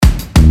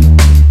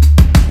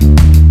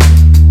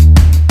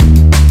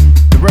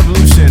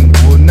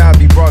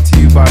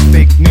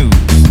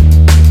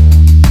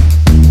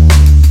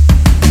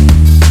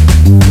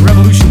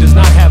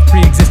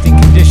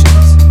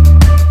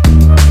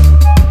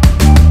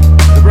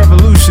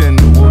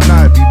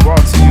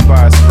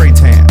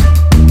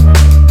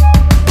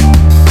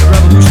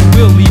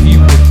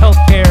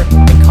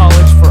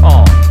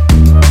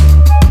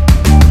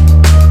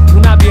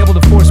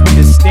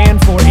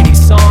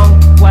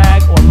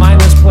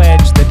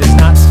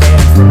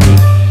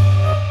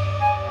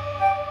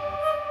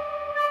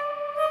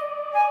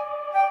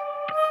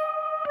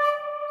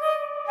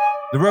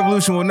The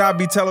revolution will not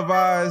be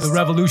televised. The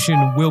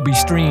revolution will be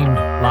streamed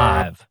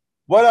live.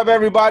 What up,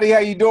 everybody? How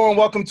you doing?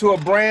 Welcome to a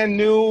brand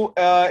new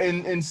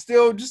and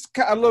still just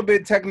a little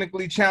bit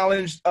technically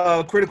challenged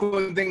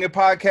Critical Thinking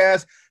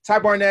podcast. Ty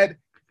Barnett.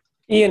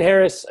 Ian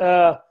Harris.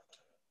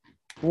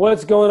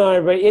 What's going on,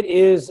 everybody? It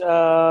is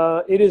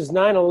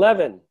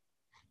 9/11.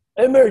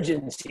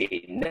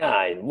 Emergency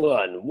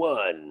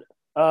 911.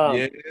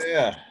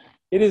 Yeah.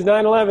 It is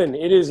 9/11.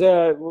 It is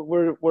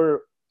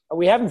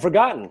we haven't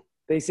forgotten.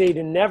 They say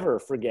to never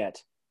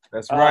forget.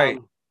 That's right.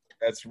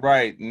 That's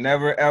right.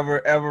 Never,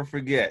 ever, ever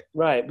forget.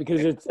 Right,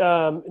 because it's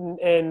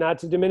and not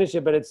to diminish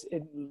it, but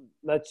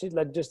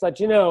just let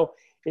you know,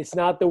 it's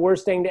not the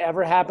worst thing to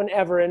ever happen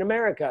ever in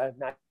America.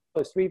 Not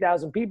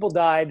 3,000 people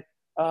died.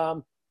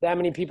 That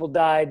many people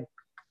died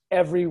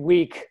every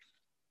week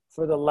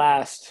for the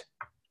last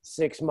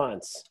 6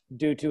 months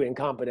due to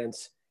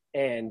incompetence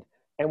and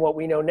what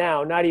we know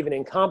now. Not even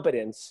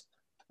incompetence.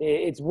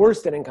 It's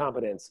worse than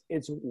incompetence.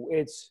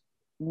 It's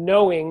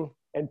knowing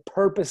and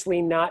purposely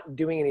not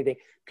doing anything.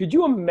 Could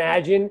you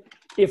imagine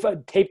if a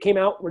tape came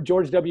out where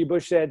George W.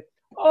 Bush said,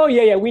 "Oh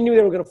yeah, we knew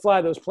they were going to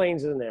fly those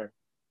planes in there."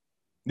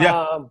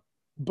 Yeah.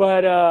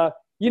 But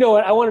you know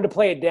what? I wanted to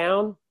play it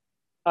down.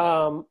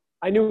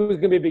 I knew it was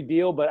going to be a big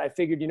deal, but I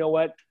figured, you know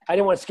what? I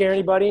didn't want to scare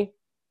anybody.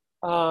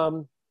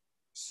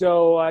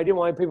 So I didn't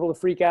want people to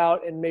freak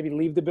out and maybe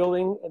leave the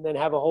building and then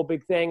have a whole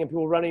big thing and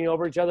people running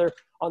over each other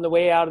on the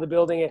way out of the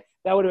building.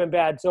 That would have been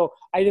bad. So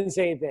I didn't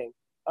say anything.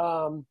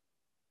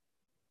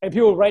 And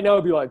people right now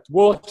would be like,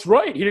 well, that's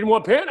right. He didn't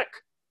want panic.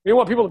 He didn't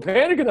want people to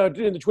panic in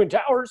the Twin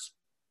Towers.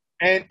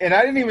 And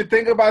I didn't even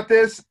think about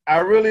this. I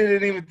really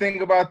didn't even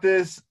think about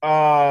this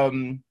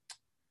when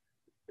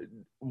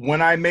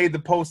I made the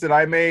post that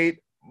I made.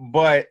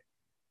 But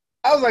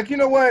I was like, you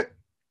know what?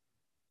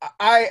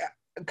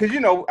 Because,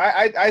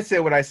 I said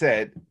what I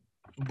said.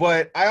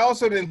 But I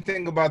also didn't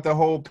think about the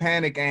whole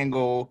panic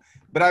angle.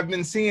 But I've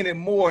been seeing it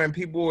more, and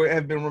people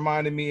have been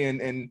reminding me,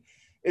 and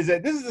is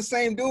that this is the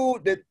same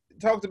dude that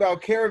talked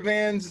about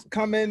caravans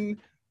coming,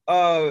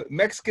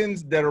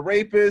 Mexicans that are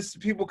rapists,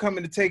 people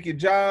coming to take your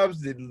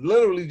jobs. That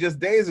literally just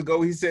days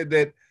ago, he said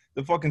that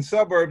the fucking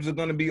suburbs are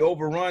going to be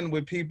overrun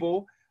with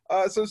people.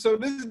 So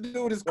this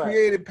dude has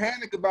created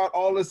panic about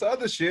all this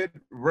other shit,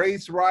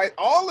 race, right,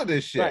 all of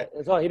this shit. Right,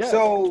 that's all he does.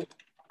 So,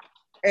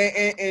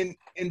 and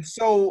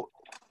so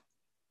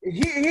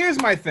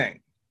here's my thing,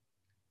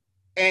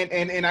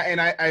 and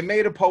I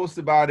made a post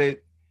about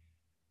it,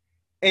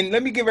 and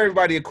let me give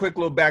everybody a quick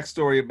little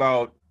backstory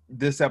about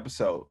this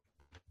episode.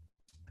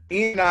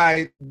 Ian and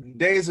I,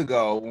 days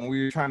ago, when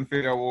we were trying to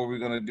figure out what we were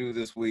going to do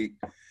this week,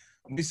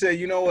 we said,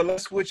 you know what,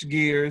 let's switch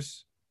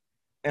gears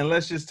and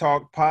let's just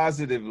talk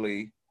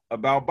positively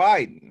about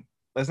Biden.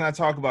 Let's not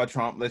talk about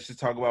Trump. Let's just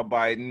talk about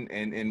Biden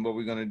and what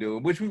we're going to do,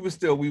 which we will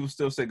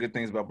still say good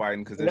things about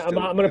Biden. Because I'm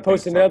going to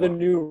post another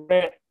new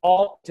rant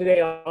all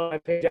today on my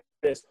page after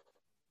this.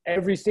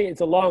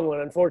 It's a long one,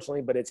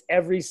 unfortunately, but it's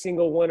every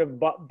single one of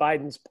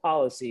Biden's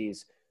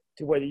policies,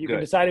 to whether you can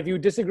decide if you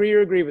disagree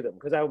or agree with him.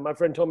 Because my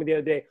friend told me the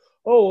other day,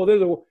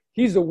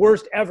 he's the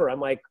worst ever. I'm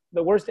like,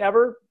 the worst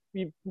ever?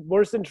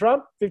 Worse than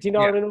Trump?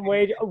 $15 minimum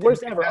wage?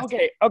 Worst ever.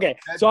 Okay.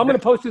 So I'm going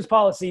to post his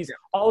policies,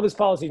 all of his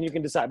policies, and you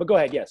can decide. But go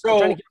ahead, yes. I'm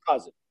trying to get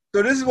positive.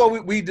 So this is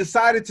what we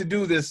decided to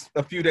do this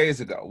a few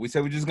days ago. We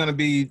said we're just going to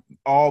be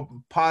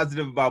all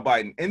positive about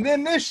Biden. And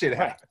then this shit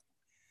happened.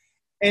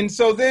 And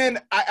so then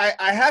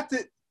I have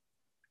to,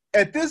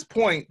 at this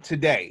point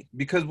today,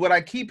 because what I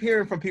keep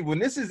hearing from people,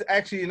 and this is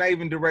actually not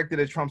even directed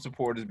at Trump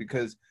supporters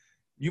because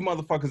you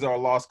motherfuckers are a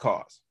lost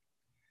cause.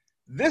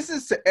 This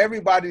is to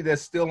everybody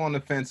that's still on the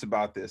fence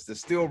about this, that's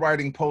still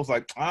writing posts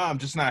like, I'm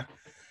just not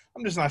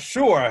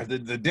sure. The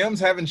Dems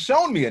haven't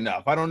shown me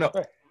enough. I don't know.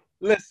 Right.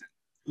 Listen,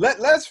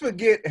 let's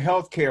forget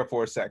healthcare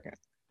for a second.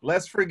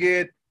 Let's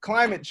forget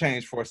climate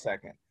change for a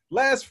second.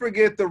 Let's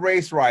forget the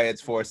race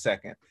riots for a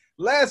second.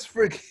 Let's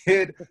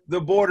forget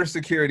the border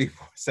security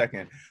for a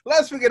second.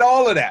 Let's forget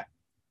all of that.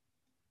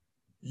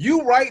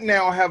 You right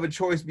now have a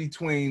choice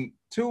between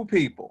two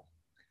people.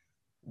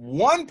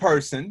 One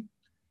person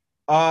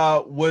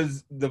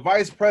was the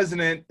vice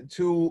president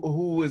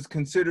who was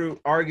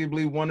considered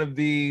arguably one of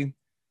the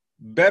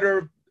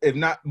better, if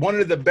not one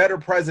of the better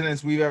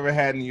presidents we've ever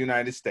had in the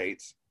United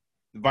States,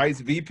 vice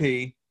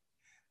VP.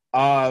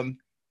 And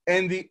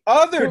the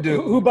other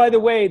dude. Who, by the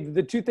way,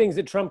 the two things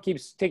that Trump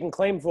keeps taking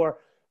claim for,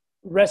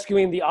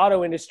 rescuing the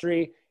auto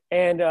industry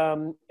and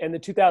the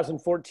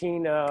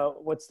 2014,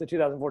 what's the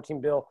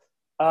 2014 bill?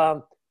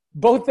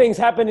 Both things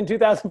happened in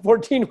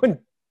 2014 when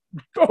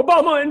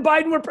Obama and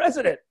Biden were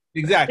president.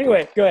 Exactly.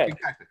 Anyway, go ahead.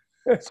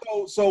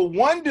 Exactly. So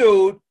one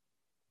dude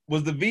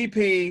was the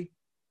VP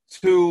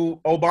to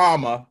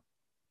Obama,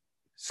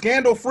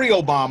 scandal-free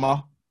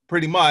Obama,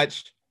 pretty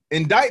much,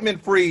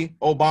 indictment-free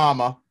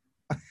Obama,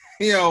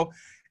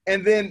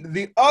 and then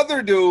the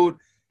other dude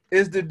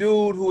is the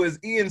dude who, as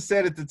Ian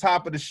said at the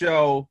top of the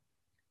show,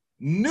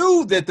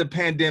 knew that the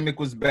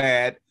pandemic was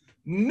bad,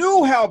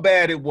 knew how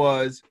bad it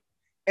was,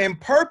 and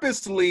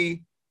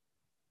purposely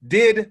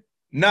did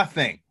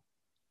nothing.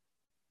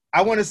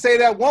 I want to say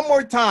that one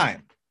more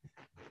time.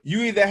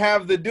 You either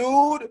have the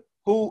dude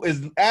who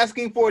is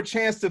asking for a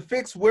chance to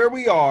fix where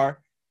we are,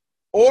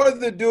 or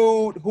the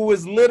dude who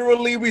is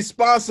literally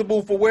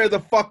responsible for where the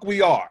fuck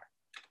we are.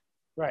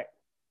 Right.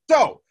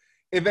 So,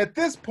 if at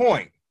this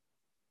point,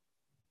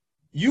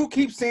 you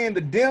keep saying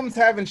the Dems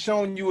haven't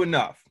shown you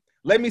enough,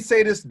 let me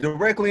say this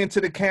directly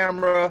into the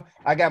camera.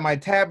 I got my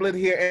tablet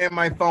here and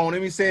my phone.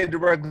 Let me say it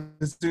directly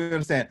so you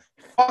understand.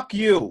 Fuck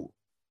you.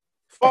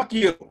 Fuck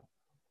you.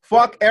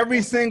 Fuck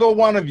every single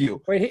one of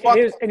you. Wait,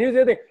 here's the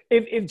other thing.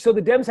 If so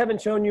the Dems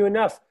haven't shown you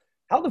enough,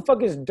 how the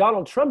fuck is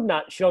Donald Trump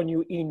not shown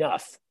you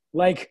enough?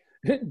 Like,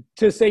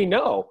 to say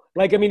no.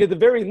 Like, I mean, at the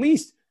very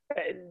least,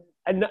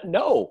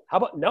 no. How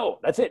about no?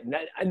 That's it.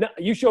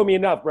 You show me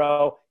enough,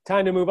 bro.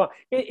 Time to move on.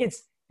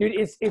 It's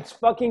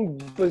fucking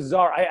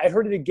bizarre. I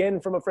heard it again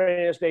from a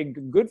friend yesterday,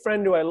 good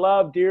friend who I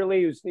love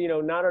dearly, who's, you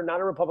know, not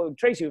a Republican.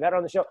 Tracy, we've had her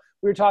on the show.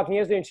 We were talking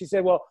yesterday, and she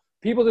said, well,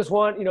 people just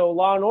want, you know,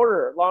 law and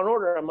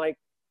order. I'm like,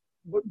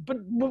 but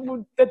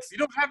that's, you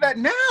don't have that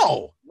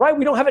now, right?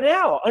 We don't have it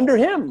now under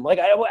him. Like,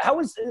 how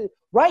is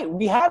right?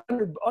 We have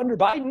under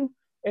Biden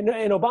and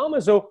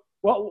Obama. So,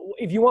 well,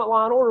 if you want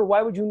law and order,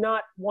 why would you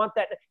not want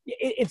that?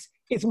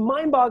 It's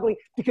mind-boggling,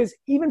 because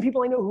even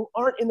people I know who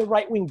aren't in the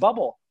right-wing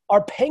bubble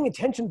are paying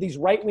attention to these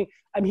right-wing.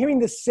 I'm hearing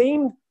the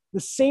same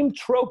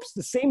tropes,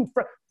 the same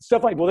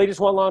stuff, like, well, they just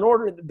want law and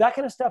order, that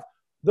kind of stuff.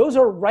 Those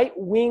are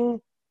right-wing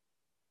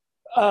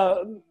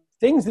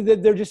things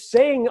that they're just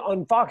saying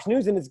on Fox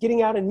News, and it's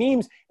getting out in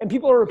memes, and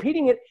people are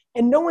repeating it,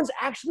 and no one's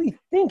actually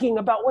thinking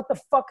about what the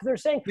fuck they're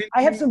saying.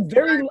 I have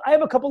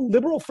a couple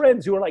liberal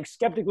friends who are like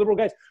skeptic liberal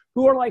guys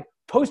who are like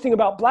posting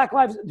about Black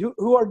Lives,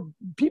 who are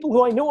people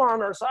who I know are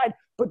on our side,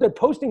 but they're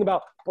posting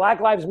about Black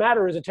Lives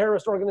Matter as a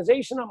terrorist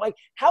organization. I'm like,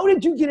 how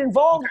did you get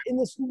involved in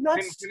this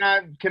nuts?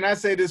 Can I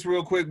say this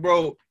real quick,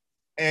 bro?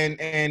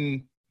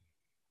 And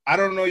I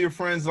don't know your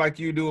friends like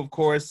you do, of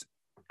course.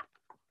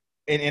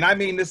 And I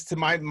mean this to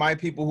my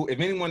people who, if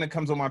anyone that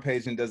comes on my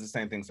page and does the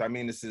same thing, so I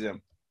mean this to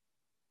them.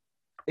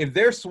 If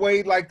they're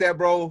swayed like that,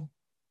 bro,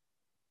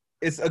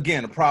 it's,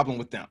 again, a problem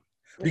with them.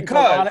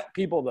 Because a lot of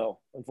people, though,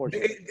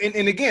 unfortunately.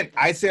 And again,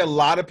 I say a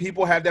lot of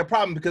people have that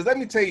problem, because let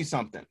me tell you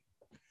something.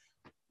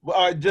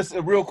 Just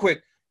real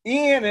quick.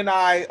 Ian and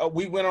I,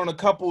 we went on a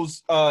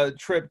couple's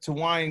trip to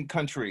wine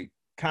country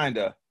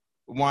this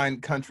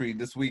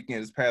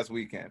past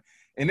weekend.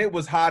 And it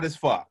was hot as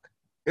fuck.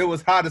 It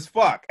was hot as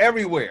fuck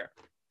everywhere.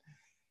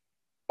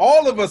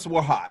 All of us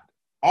were hot.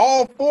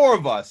 All four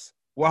of us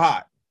were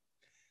hot.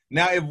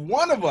 Now, if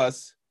one of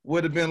us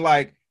would have been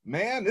like,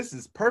 man, this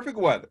is perfect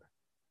weather,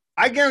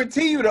 I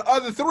guarantee you the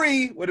other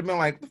three would have been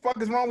like, what the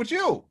fuck is wrong with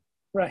you?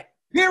 Right.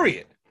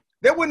 Period.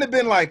 They wouldn't have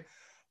been like,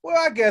 well,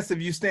 I guess if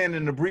you stand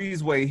in the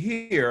breezeway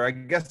here, I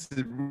guess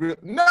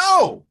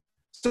no.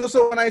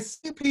 So when I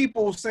see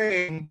people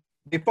saying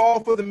they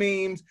fall for the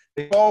memes,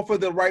 they fall for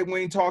the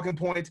right-wing talking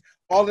points,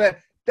 all of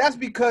that, that's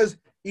because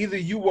either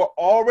you were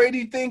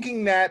already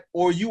thinking that,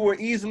 or you were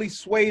easily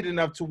swayed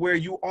enough to where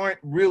you aren't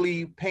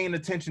really paying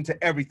attention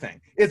to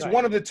everything. It's right.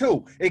 One of the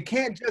two. It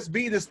can't just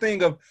be this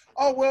thing of,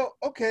 oh, well,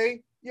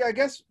 okay, yeah, I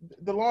guess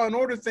the law and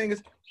order thing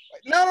is,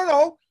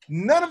 no.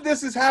 None of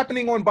this is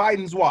happening on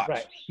Biden's watch.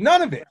 Right.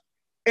 None of it.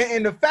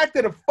 And the fact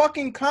that a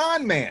fucking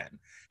con man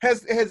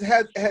has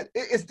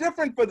it's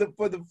different for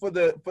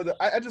the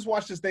I just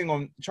watched this thing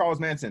on Charles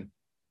Manson,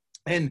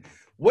 and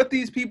what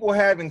these people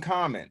have in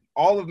common,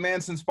 all of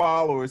Manson's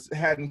followers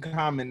had in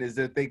common, is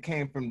that they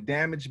came from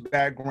damaged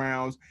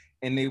backgrounds,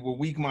 and they were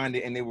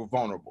weak-minded, and they were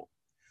vulnerable.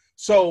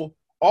 So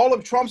all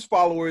of Trump's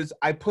followers,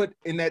 I put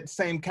in that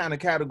same kind of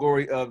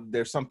category of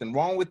there's something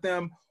wrong with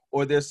them,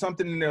 or there's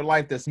something in their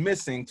life that's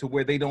missing to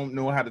where they don't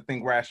know how to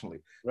think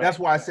rationally. Right. That's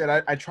why I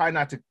said I try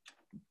not to,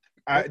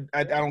 I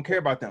don't care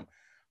about them.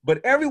 But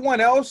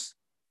everyone else,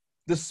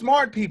 the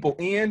smart people,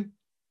 Ian,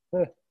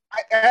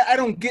 I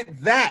don't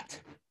get that.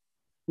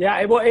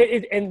 Yeah, well,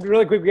 and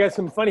really quick, we got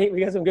some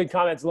good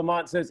comments.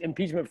 Lamont says,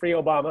 impeachment-free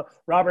Obama.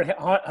 Robert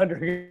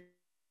Hunter,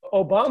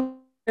 Obama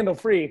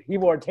handle-free. He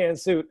wore a tan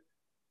suit.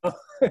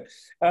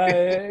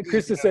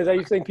 Krista says, I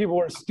used to think people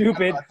were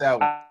stupid.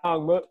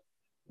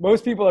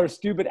 Most people are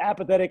stupid,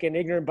 apathetic, and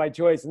ignorant by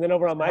choice. And then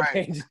over on my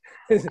page,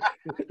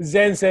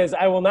 Zen says,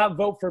 I will not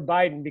vote for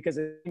Biden because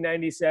in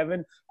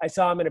 1997, I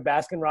saw him in a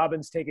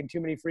Baskin-Robbins taking too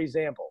many free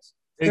samples.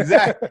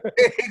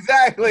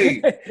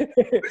 Exactly.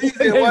 This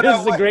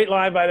is a great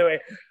line, by the way.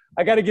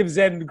 I got to give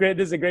Zen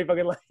this is a great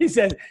fucking line.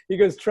 He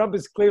goes, Trump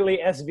is clearly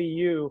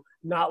SVU,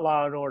 not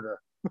Law and Order.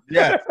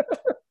 Yes.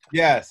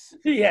 Yes.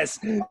 Yes.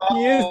 He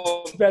is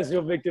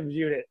Special Victims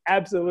Unit.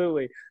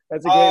 Absolutely.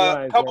 That's a great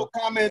line. A couple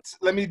comments.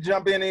 Let me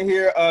jump in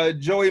here.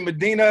 Joey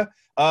Medina,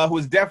 who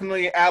is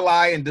definitely an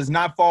ally and does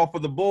not fall for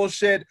the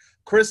bullshit.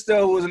 Krista,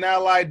 who is an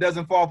ally,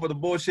 doesn't fall for the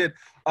bullshit.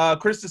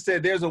 Krista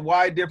said there's a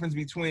wide difference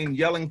between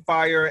yelling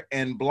fire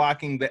and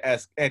blocking the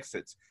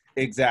exits.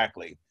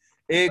 Exactly.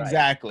 And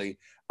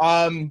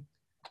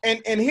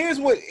here's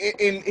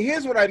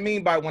what I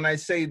mean by when I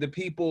say the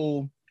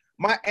people.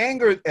 My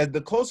anger, as the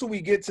closer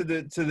we get to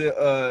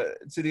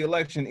the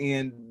election,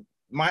 Ian,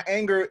 my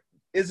anger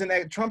isn't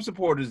at Trump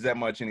supporters that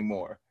much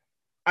anymore.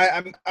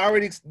 I'm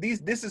already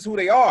this is who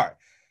they are.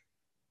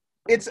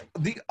 It's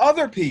the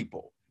other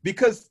people,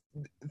 because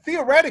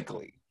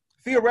theoretically,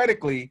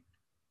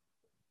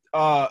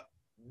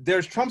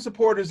 there's Trump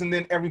supporters and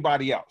then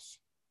everybody else.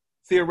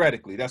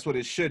 Theoretically, that's what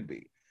it should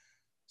be.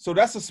 So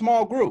that's a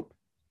small group.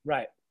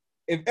 Right.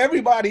 If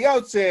everybody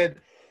else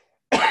said,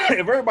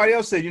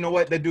 you know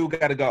what, that dude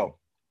got to go,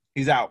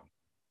 he's out,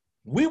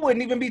 we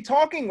wouldn't even be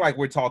talking like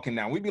we're talking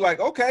now. We'd be like,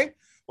 okay,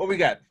 what we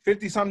got,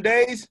 50 some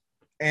days,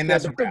 and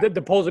that's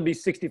the polls would be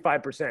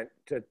 65%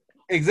 to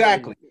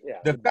exactly. Yeah.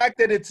 The fact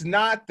that it's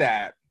not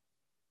that,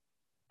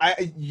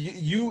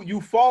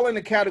 you fall in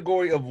the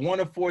category of one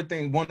of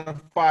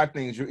five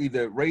things. You're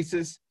either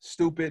racist,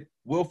 stupid,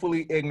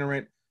 willfully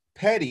ignorant,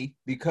 petty,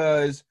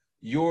 because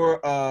your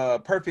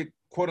perfect,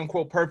 quote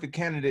unquote, perfect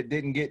candidate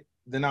didn't get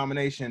the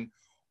nomination,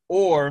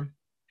 or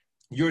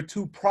you're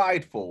too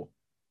prideful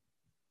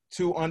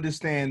to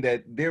understand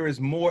that there is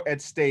more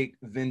at stake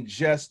than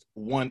just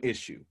one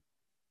issue,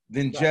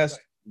 than just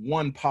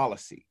one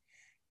policy.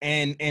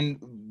 And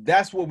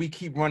that's what we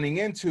keep running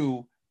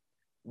into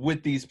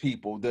with these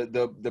people,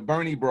 the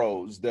Bernie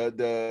bros,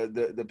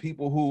 the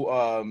people who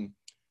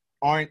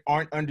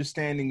aren't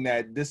understanding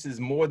that this is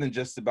more than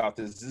just about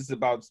this. This is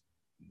about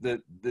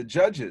the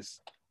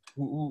judges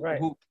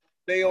who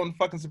stay on the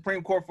fucking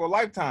Supreme Court for a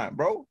lifetime,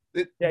 bro.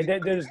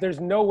 There's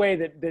no way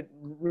that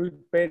Ruth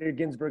Bader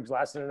Ginsburg's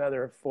lasted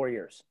another 4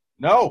 years.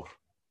 No,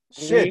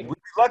 shit.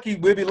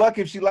 We'd be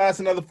lucky if she lasts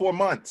another 4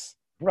 months.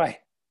 Right.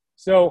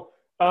 So,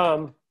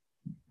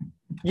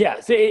 yeah,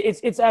 so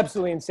it's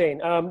absolutely insane.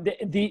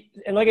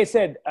 And like I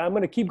said, I'm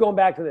going to keep going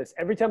back to this.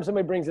 Every time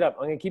somebody brings it up,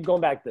 I'm going to keep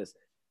going back to this.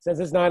 Since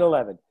it's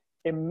 9/11,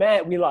 it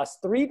meant we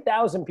lost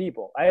 3,000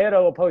 people. I had a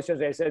little post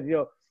yesterday. I said,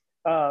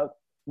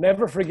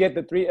 never forget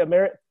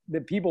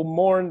the people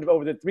mourned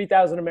over the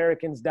 3,000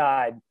 Americans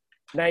died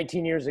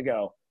 19 years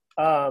ago.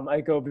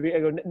 I go,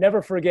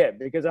 never forget,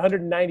 because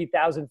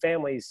 190,000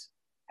 families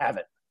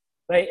haven't.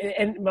 Right?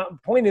 And my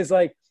point is,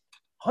 like,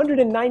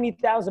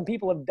 190,000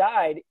 people have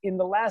died in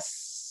the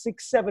last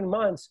 6-7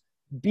 months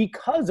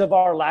because of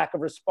our lack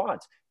of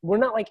response. We're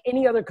not like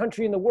any other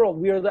country in the world.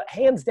 We are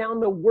hands down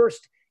the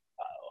worst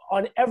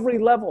on every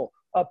level,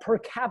 per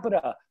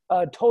capita,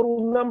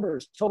 total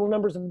numbers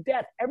of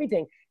death,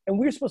 everything. And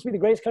we're supposed to be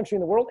the greatest country in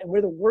the world, and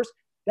we're the worst.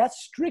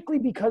 That's strictly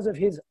because of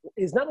his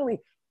not only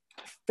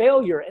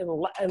failure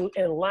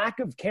and lack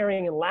of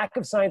caring and lack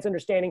of science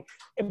understanding,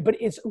 but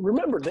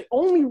remember, the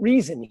only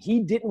reason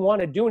he didn't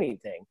want to do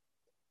anything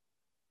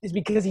is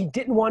because he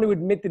didn't want to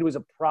admit that it was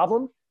a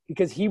problem,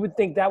 because he would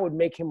think that would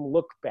make him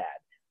look bad.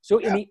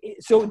 So,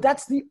 so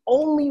that's the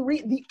only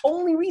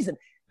reason.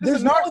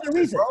 There's no other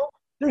reason. Bro.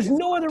 There's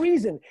no other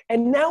reason.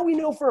 And now we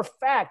know for a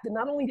fact that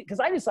not only, because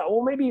I just thought,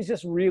 well, maybe he's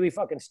just really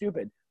fucking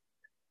stupid,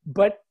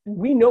 but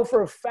we know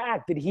for a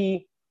fact that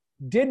he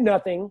did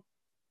nothing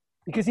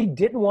because he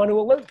didn't want to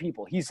alert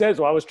people. He says,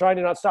 well, I was trying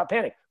to not stop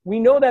panic. We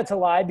know that's a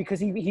lie,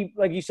 because he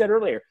like you said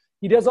earlier,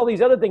 he does all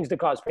these other things to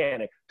cause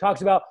panic.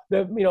 Talks about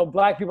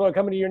black people are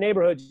coming to your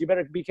neighborhoods. You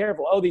better be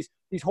careful. Oh, these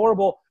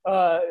horrible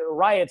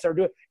riots are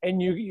doing,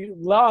 and you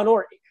law and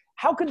order.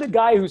 How could the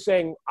guy who's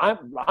saying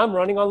I'm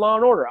running on law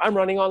and order, I'm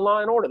running on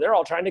law and order, they're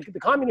all trying to, the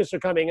communists are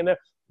coming and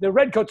the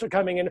redcoats are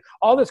coming and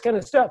all this kind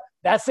of stuff.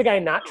 That's the guy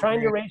not trying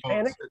to raise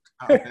panic.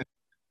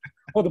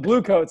 Well, the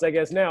blue coats, I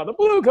guess now the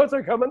blue coats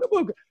are coming.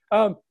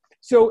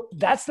 So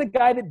that's the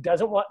guy that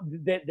doesn't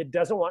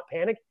want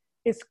panic.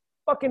 It's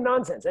fucking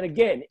nonsense. And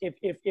again,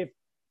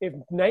 if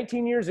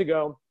 19 years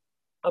ago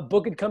a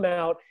book had come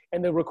out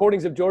and the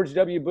recordings of George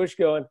W. Bush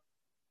going,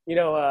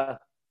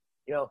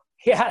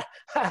 yeah,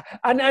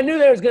 I knew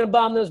they was going to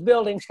bomb those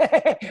buildings,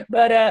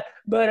 but I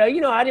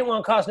didn't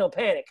want to cause no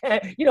panic,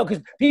 because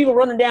people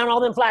running down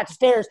all them flights of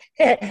stairs,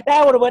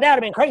 that would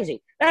have been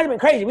crazy. That'd have been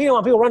crazy. We didn't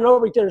want people running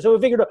over each other, so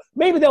we figured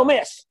maybe they'll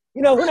miss.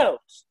 Who knows?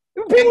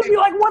 People would be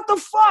like, "What the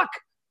fuck?"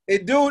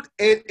 Dude,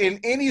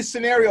 in any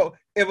scenario,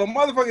 if a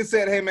motherfucker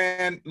said, "Hey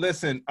man,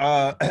 listen,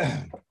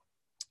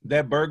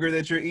 that burger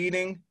that you're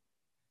eating,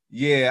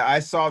 yeah, I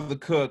saw the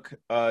cook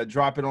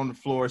drop it on the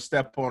floor,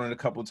 step on it a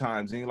couple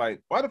times," and you're like,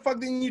 "Why the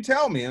fuck didn't you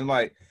tell me?" And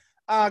like,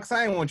 "Cause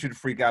I didn't want you to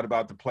freak out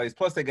about the place.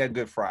 Plus, they got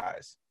good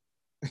fries."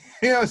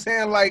 You know what I'm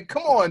saying? Like,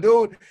 come on,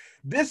 dude.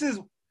 This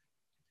is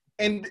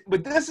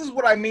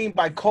what I mean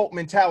by cult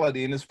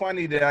mentality. And it's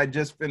funny that I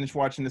just finished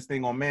watching this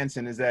thing on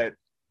Manson. Is that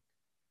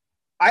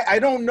I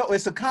don't know.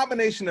 It's a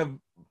combination of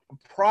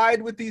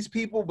pride with these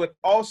people, but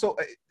also,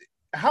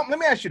 let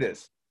me ask you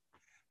this: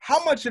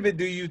 how much of it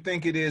do you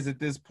think it is at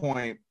this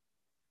point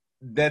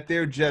that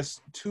they're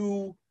just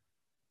too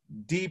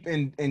deep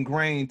and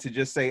ingrained to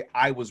just say,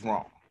 I was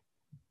wrong?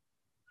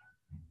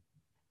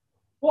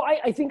 Well,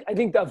 I think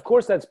of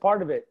course that's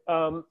part of it.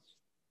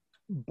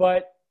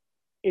 But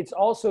it's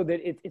also that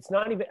it's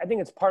not even, I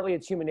think it's partly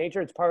it's human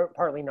nature. It's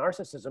partly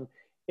narcissism.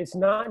 It's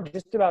not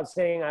just about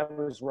saying I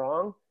was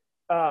wrong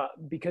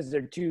because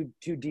they're too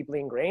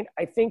deeply ingrained.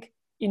 I think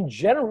in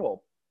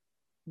general,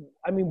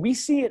 I mean, we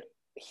see it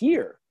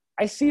here.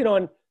 I see it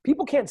on,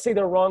 people can't say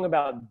they're wrong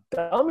about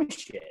dumb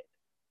shit.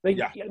 Like,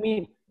 yeah. I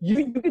mean,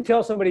 you could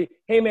tell somebody,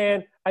 hey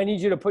man, I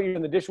need you to put you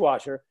in the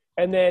dishwasher.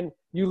 And then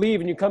you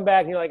leave and you come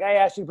back and you're like, I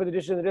asked you to put the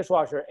dishes in the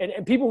dishwasher.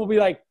 And people will be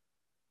like,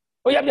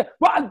 oh, yeah,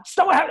 well,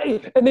 stop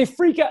happening. And they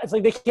freak out. It's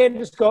like they can't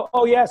just go,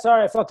 oh, yeah,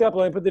 sorry, I fucked up.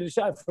 Let me put the dish.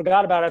 I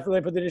forgot about it.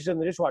 Let me put the dishes in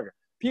the dishwasher.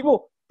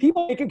 People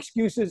make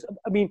excuses.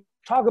 I mean,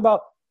 talk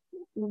about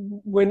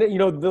when,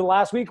 the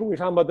last week we were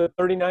talking about the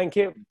 39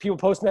 kid, people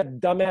posting that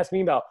dumbass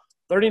meme about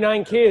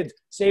 39 kids,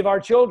 save our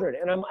children.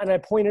 And I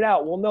pointed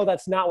out, well, no,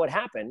 that's not what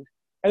happened.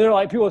 And they're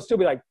like, people will still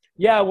be like,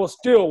 yeah, well,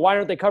 still, why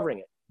aren't they covering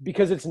it?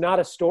 Because it's not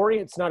a story.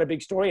 It's not a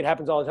big story. It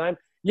happens all the time.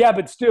 Yeah,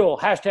 but still,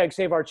 hashtag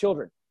save our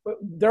children. But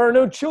there are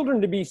no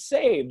children to be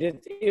saved.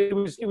 It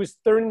was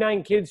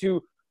 39 kids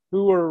who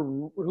were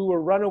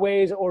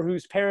runaways or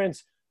whose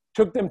parents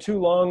took them too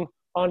long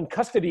on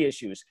custody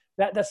issues.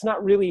 That's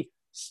not really,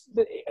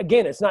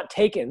 again, it's not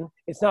taken.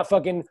 It's not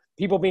fucking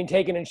people being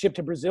taken and shipped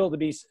to Brazil to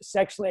be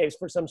sex slaves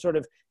for some sort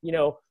of,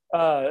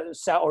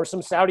 or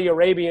some Saudi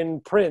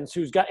Arabian prince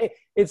who's got,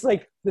 it's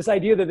like this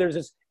idea that there's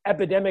this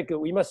epidemic that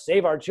we must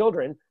save our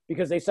children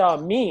because they saw a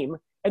meme.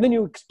 And then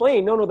you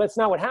explain, no, that's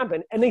not what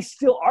happened. And they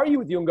still argue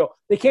with you and go,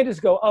 they can't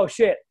just go, oh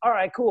shit. All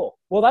right, cool.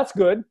 Well, that's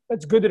good.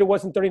 That's good that it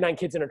wasn't 39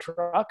 kids in a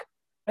truck.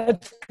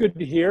 That's good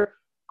to hear.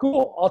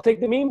 Cool. I'll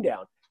take the meme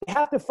down. They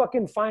have to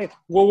fucking find,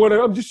 well, what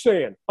I'm just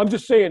saying,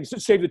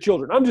 save the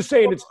children. I'm just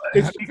saying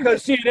it's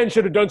because CNN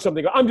should have done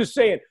something. I'm just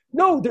saying,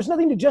 no, there's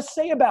nothing to just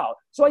say about.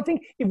 So I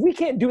think if we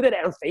can't do that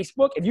on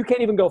Facebook, if you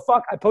can't even go,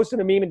 fuck, I posted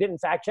a meme and didn't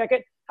fact check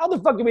it, how the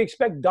fuck do we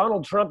expect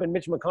Donald Trump and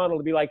Mitch McConnell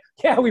to be like,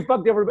 yeah, we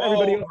fucked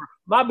everybody over.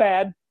 My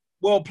bad.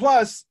 Well,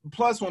 plus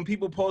when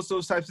people post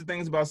those types of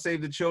things about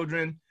save the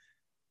children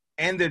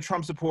and their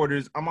Trump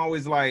supporters, I'm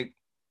always like,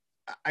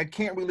 I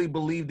can't really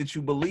believe that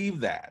you believe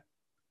that.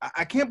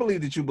 I can't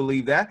believe that you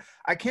believe that.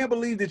 I can't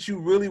believe that you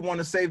really want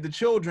to save the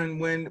children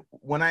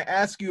when I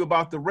ask you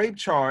about the rape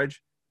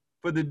charge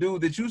for the dude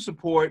that you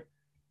support,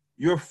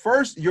 your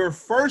first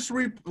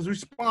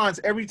response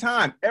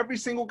every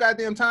single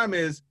goddamn time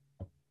is,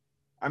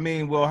 I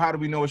mean, well, how do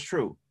we know it's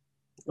true?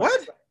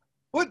 What?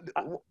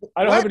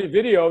 I don't have any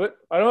video of it.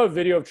 I don't have a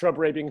video of Trump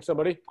raping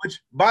somebody. Which,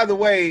 by the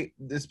way,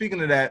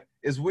 speaking of that,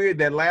 it's weird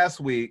that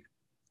last week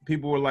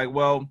people were like,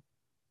 well,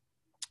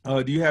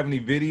 do you have any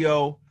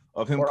video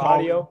of him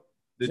calling audio?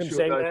 Do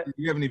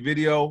you have any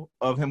video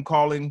of him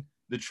calling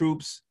the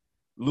troops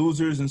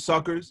losers and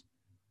suckers?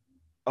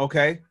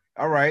 Okay.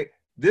 All right.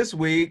 This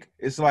week,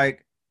 it's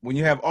like when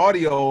you have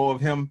audio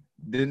of him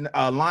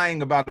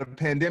lying about a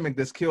pandemic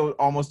that's killed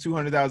almost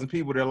 200,000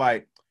 people, they're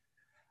like,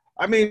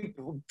 I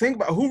mean, think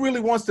about who really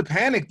wants to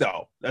panic,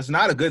 though. That's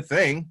not a good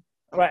thing.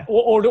 Right.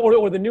 Or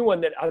the new one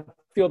that I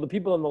feel the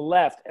people on the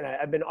left, and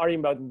I've been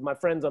arguing about with my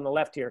friends on the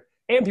left here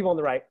and people on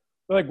the right,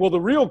 they're like, well, the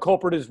real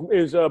culprit is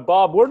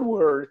Bob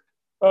Woodward.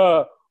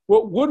 What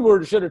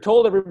Woodward should have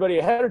told everybody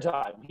ahead of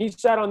time. He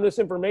sat on this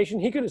information.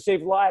 He could have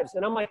saved lives.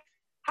 And I'm like,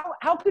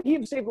 how could he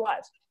have saved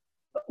lives?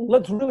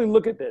 Let's really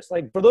look at this.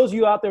 Like, for those of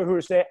you out there who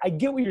are saying, I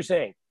get what you're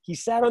saying. He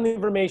sat on the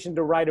information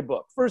to write a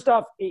book. First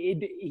off,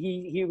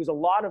 it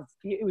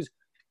was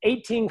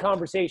 18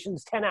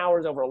 conversations, 10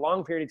 hours over a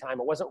long period of time.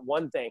 It wasn't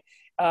one thing.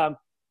 So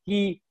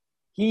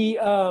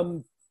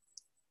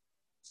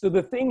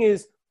the thing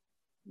is,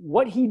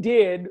 what he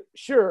did,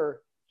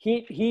 sure,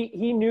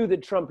 he knew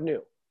that Trump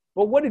knew.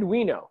 But what did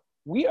we know?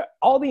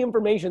 All the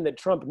information that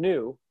Trump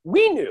knew,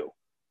 we knew.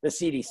 The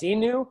CDC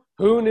knew,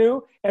 who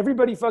knew,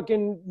 everybody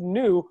fucking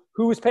knew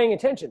who was paying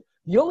attention.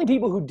 The only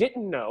people who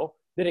didn't know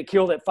that it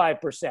killed at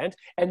 5%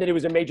 and that it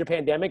was a major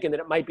pandemic and that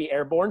it might be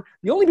airborne,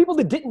 the only people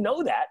that didn't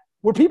know that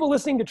were people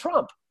listening to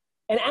Trump.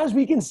 And as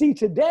we can see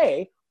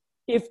today,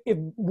 if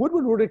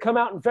Woodward were to come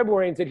out in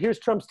February and said, here's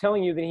Trump's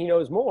telling you that he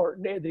knows more,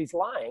 that he's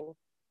lying,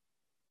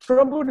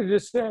 Trump would have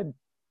just said,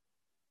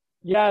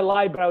 yeah, I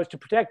lied, but I was to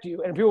protect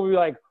you. And people would be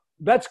like,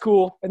 that's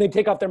cool. And they'd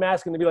take off their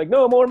mask and they'd be like,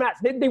 no, more masks.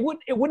 It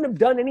wouldn't have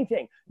done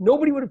anything.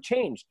 Nobody would have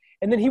changed.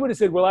 And then he would have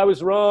said, well, I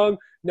was wrong.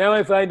 Now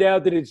I find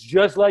out that it's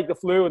just like the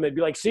flu. And they'd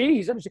be like,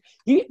 see,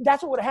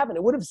 that's what would have happened.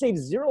 It would have saved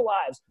 0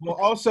 lives. Well,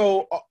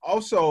 also,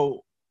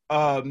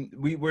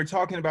 we're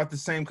talking about the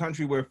same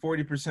country where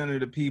 40% of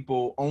the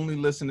people only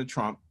listen to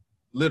Trump.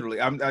 Literally,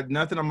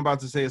 nothing I'm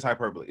about to say is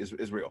hyperbole. It's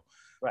real.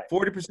 Right.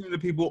 40% of the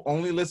people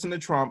only listen to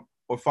Trump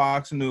or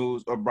Fox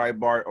News or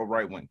Breitbart or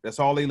Right Wing. That's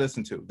all they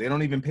listen to. They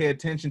don't even pay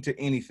attention to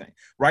anything.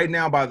 Right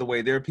now, by the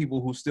way, there are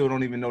people who still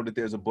don't even know that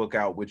there's a book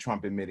out with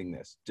Trump admitting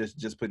this.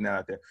 Just putting that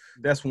out there.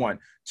 That's one.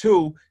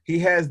 Two, he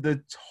has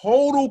the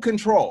total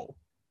control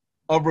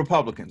of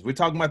Republicans. We're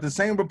talking about the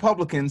same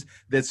Republicans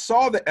that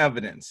saw the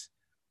evidence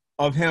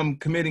of him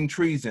committing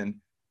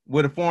treason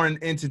with a foreign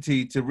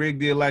entity to rig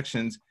the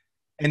elections,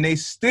 and they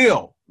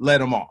still let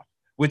him off.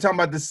 We're talking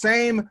about the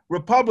same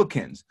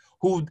Republicans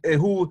who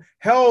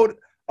held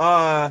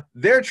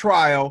their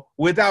trial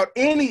without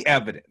any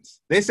evidence.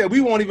 They said,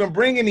 we won't even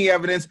bring any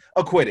evidence,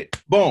 acquitted.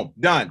 Boom,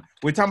 done.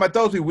 We're talking about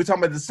those people. We're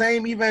talking about the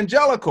same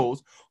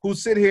evangelicals who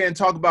sit here and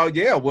talk about,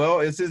 yeah, well,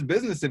 it's his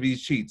business if he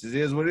cheats. It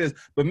is what it is.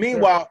 But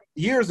meanwhile,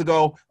 years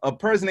ago, a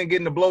president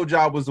getting a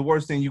blowjob was the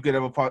worst thing you could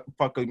ever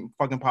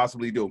fucking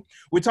possibly do.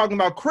 We're talking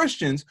about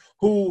Christians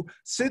who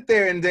sit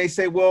there and they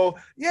say, well,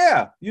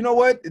 yeah, you know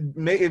what?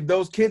 If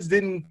those kids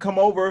didn't come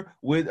over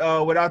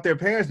without their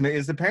parents,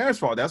 it's the parents'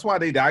 fault. That's why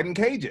they died in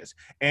cages.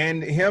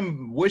 And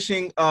him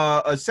wishing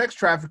a sex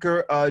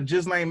trafficker,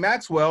 Ghislaine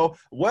Maxwell,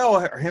 well,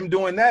 him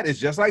doing that is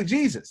just like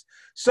Jesus.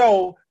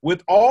 So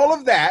with all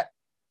of that,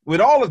 the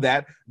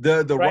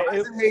right.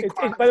 rise in hate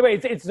crime, by the way,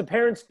 it's the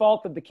parents'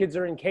 fault that the kids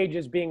are in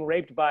cages being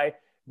raped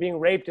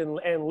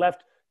and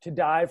left to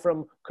die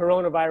from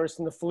coronavirus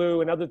and the flu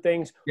and other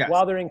things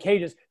while they're in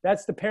cages.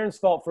 That's the parents'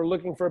 fault for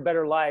looking for a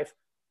better life,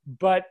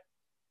 but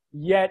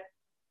yet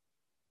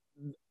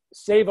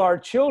save our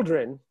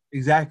children.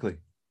 Exactly.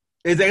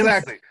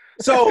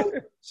 So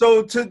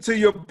to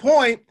your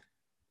point,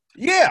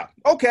 yeah,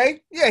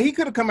 okay, yeah, he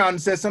could have come out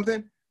and said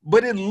something.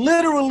 But it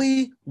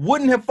literally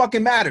wouldn't have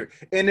fucking mattered.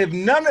 And if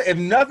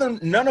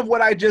none of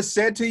what I just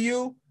said to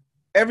you,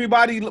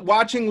 everybody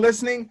watching,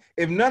 listening,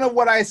 if none of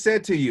what I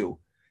said to you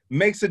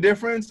makes a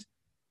difference,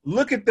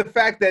 look at the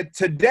fact that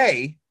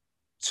today,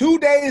 2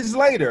 days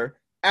later,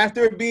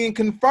 after it being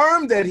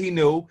confirmed that he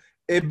knew,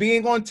 it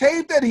being on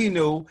tape that he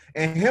knew,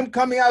 and him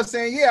coming out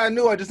saying, yeah, I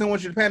knew, I just didn't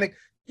want you to panic,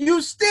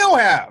 you still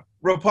have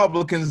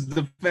Republicans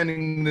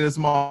defending this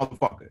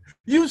motherfucker.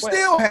 You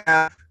still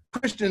have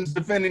Christians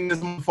defending this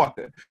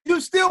motherfucker. You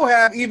still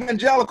have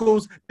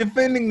evangelicals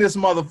defending this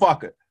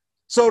motherfucker.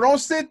 So don't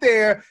sit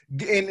there,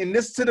 and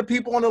this to the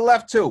people on the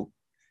left too.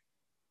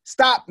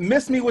 Stop,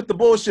 miss me with the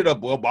bullshit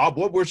of, well, Bob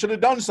Woodward should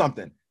have done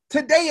something.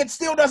 Today it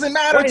still doesn't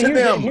matter to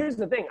them. Here's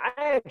the thing.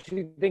 I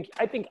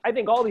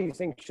think all these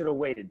things should have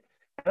waited.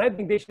 And I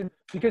think they should,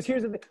 because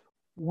here's the thing.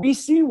 We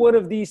see one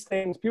of these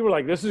things, people are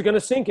like, this is gonna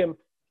sink him.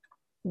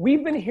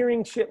 We've been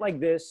hearing shit like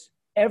this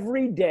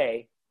every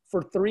day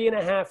for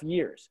 3.5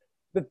 years.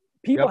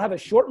 People have a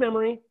short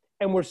memory,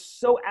 and we're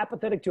so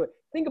apathetic to it.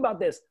 Think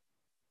about this.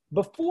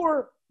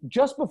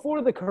 Just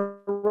before the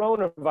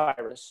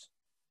coronavirus,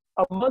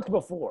 a month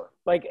before,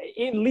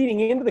 leading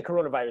into the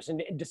coronavirus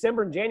in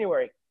December and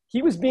January,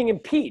 he was being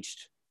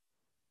impeached.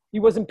 He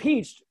was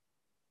impeached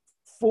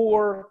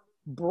for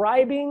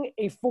bribing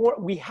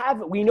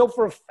we know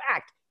for a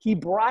fact he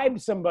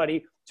bribed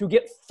somebody to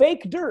get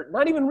fake dirt,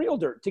 not even real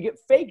dirt, to get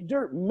fake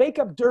dirt, make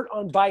up dirt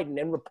on Biden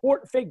and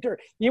report fake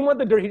dirt. He didn't want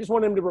the dirt. He just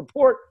wanted him to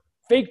report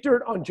fake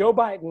dirt on Joe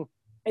Biden,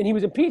 and he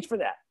was impeached for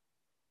that.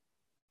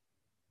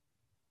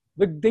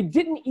 They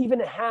didn't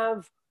even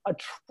have a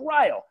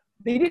trial.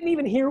 They didn't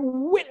even hear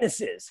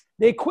witnesses.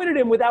 They acquitted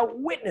him without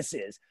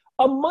witnesses.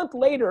 A month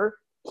later,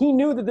 he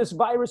knew that this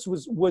virus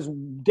was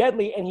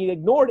deadly, and he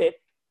ignored it.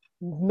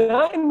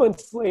 9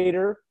 months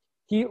later,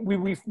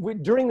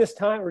 during this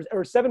time,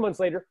 or 7 months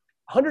later,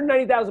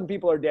 190,000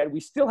 people are dead.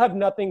 We still have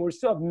nothing. We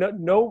still have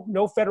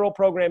no federal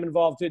program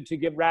involved to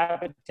get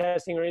rapid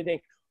testing or anything.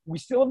 We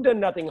still have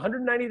done nothing.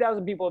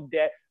 190,000 people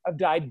have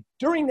died.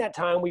 During that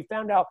time, we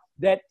found out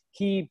that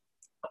he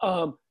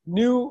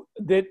knew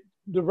that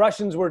the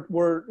Russians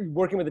were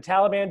working with the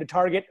Taliban to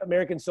target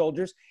American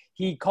soldiers.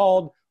 We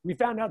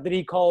found out that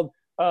he called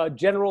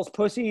generals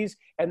pussies,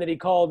 and that he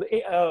called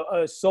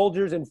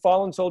soldiers and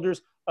fallen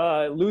soldiers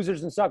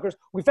losers and suckers.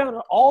 We found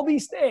out all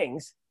these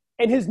things,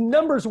 and his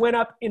numbers went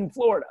up in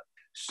Florida.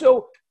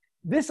 So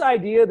this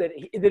idea that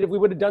if we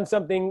would have done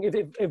something,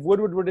 if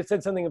Woodward would have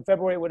said something in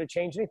February, it would have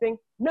changed anything.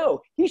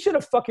 No, he should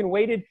have fucking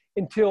waited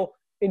until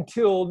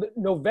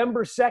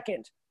November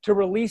 2nd to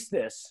release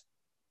this,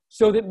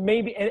 so that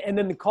maybe, and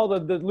then call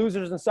the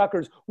losers and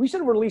suckers. We should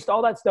have released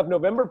all that stuff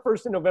November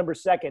 1st and November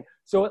 2nd.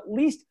 So at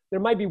least there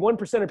might be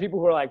 1% of people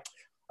who are like,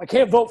 I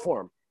can't vote for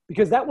him,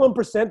 because that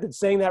 1% that's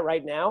saying that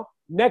right now,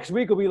 next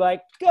week will be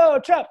like, go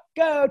Trump,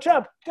 go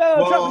Trump,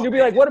 go Trump. And you'll be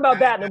like, what about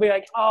that? And they'll be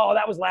like, oh,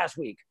 that was last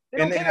week.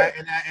 And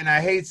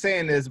I hate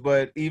saying this,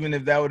 but even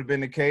if that would have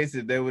been the case,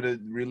 if they would have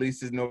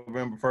released this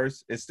November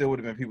 1st, it still would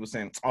have been people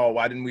saying, oh,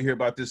 why didn't we hear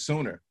about this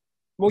sooner?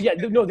 Well, yeah,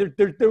 no, there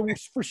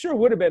for sure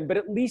would have been, but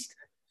at least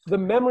the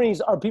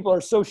memories people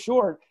are so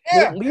short.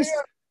 At least,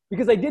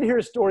 because I did hear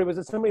a story, was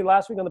it somebody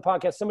last week on the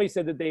podcast, somebody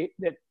said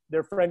that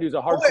their friend who's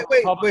a hard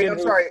wait, I'm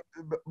sorry,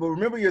 but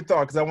remember your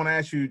thought, because I want to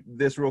ask you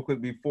this real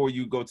quick before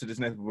you go to this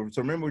next one.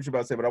 So remember what you're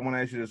about to say, but I want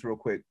to ask you this real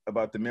quick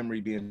about the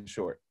memory being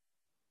short.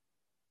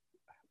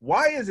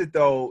 Why is it,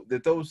 though,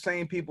 that those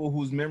same people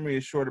whose memory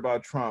is short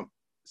about Trump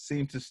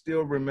seem to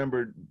still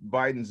remember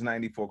Biden's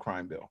 94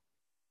 crime bill?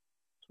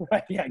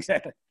 Right, yeah,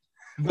 exactly.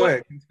 Go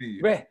ahead,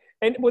 continue. Right.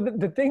 And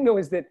the thing, though,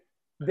 is that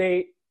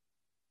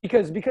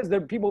because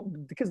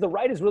the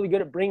right is really good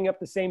at bringing up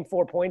the same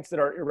 4 points that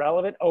are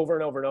irrelevant over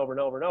and over and over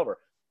and over and over.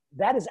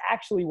 That is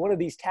actually one of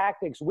these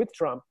tactics with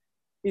Trump,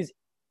 is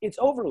it's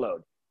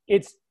overload.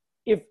 It's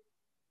if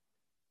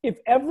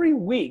every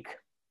week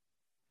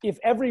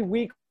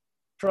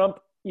Trump,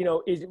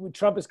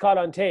 Trump is caught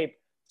on tape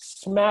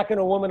smacking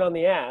a woman on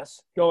the ass,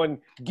 going,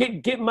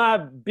 get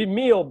my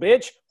meal,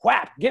 bitch.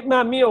 Whap, get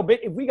my meal, bitch.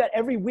 If we got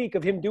every week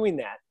of him doing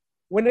that,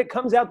 when it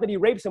comes out that he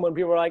raped someone,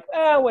 people are like,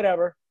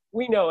 whatever.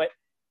 We know it.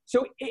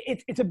 So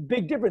it's a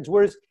big difference.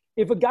 Whereas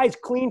if a guy's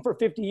clean for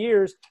 50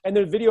 years and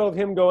there's video of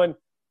him going,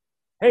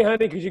 hey,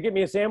 honey, could you get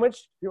me a sandwich?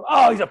 You go,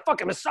 oh, he's a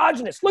fucking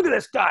misogynist. Look at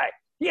this guy.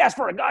 He asked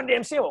for a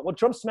goddamn sandwich. Well,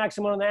 Trump smacks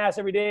someone on the ass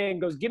every day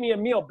and goes, give me a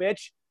meal,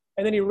 bitch.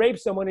 And then he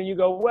rapes someone and you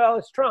go, well,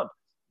 it's Trump.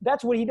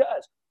 That's what he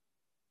does.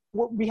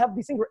 We have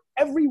these things where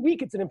every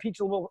week it's an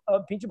impeachable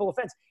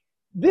offense.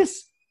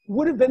 This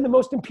would have been the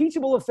most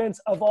impeachable offense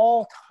of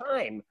all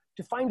time,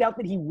 to find out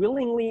that he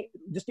willingly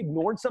just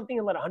ignored something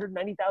and let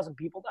 190,000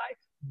 people die.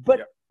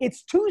 But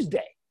it's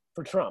Tuesday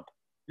for Trump.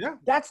 Yeah.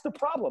 That's the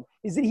problem,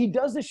 is that he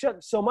does this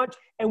shit so much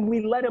and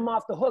we let him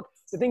off the hook.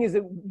 The thing is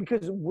that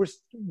because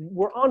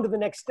we're on to the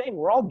next thing,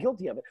 we're all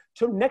guilty of it.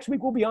 So next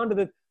week we'll be on to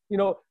the,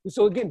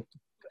 so again,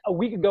 a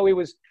week ago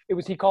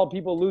he called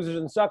people losers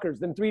and suckers.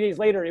 Then 3 days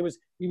later he was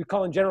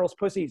calling generals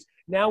pussies.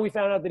 Now we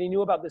found out that he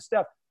knew about this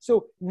stuff.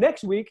 So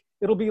next week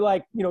it'll be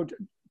like,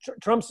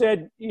 Trump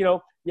said,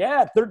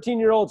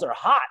 13-year-olds are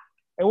hot.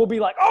 And we'll be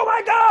like, oh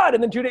my God.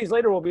 And then 2 days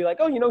later we'll be like,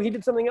 oh, he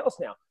did something else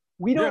now.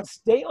 We don't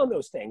stay on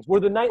those things.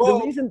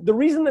 The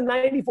reason the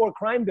 94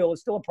 crime bill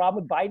is still a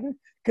problem with Biden,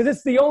 because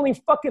it's the only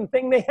fucking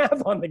thing they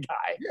have on the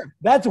guy. Yeah.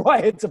 That's why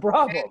it's a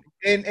problem.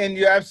 And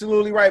you're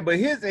absolutely right. But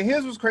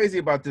here's what's crazy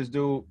about this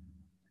dude.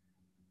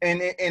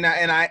 And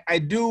I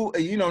do,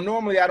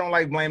 normally I don't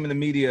like blaming the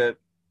media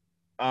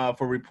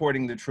for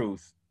reporting the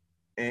truth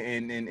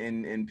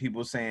and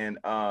people saying,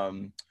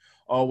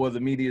 oh, well,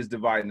 the media is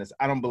dividing us.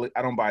 I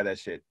don't buy that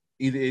shit.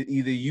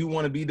 Either you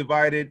want to be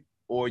divided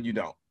or you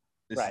don't.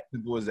 It's as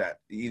simple as that.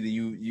 Either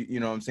you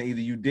know what I'm saying?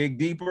 Either you dig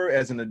deeper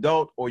as an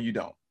adult or you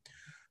don't.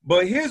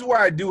 But here's where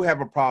I do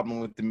have a problem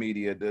with the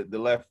media, the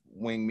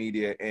left-wing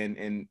media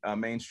and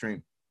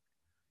mainstream.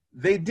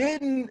 They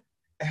didn't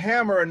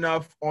hammer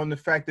enough on the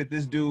fact that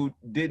this dude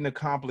didn't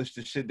accomplish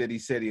the shit that he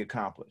said he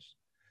accomplished.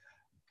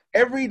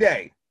 Every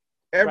day,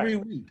 every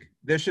week,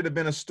 there should have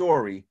been a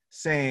story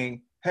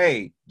saying,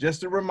 hey,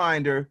 just a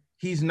reminder,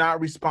 he's not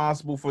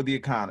responsible for the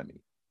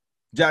economy.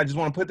 I just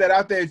want to put that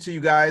out there to you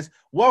guys.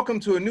 Welcome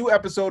to a new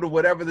episode of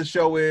whatever the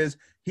show is.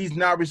 He's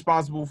not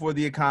responsible for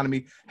the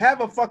economy. Have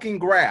a fucking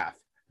graph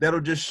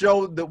that'll just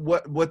show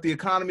what the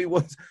economy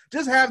was.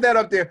 Just have that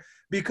up there,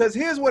 because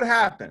here's what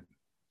happened.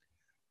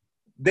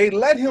 They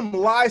let him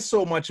lie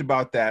so much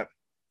about that.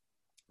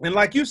 And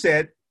like you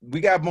said, we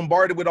got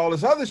bombarded with all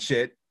this other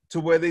shit to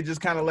where they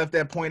just kind of left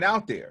that point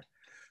out there.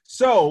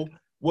 So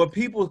what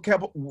people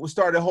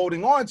started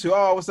holding on to,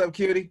 oh, what's up,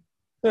 cutie?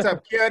 What's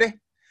up, cutie?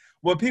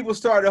 What people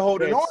started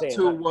holding on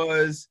to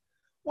was,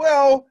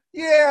 well,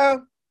 yeah,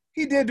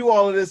 he did do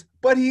all of this,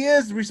 but he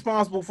is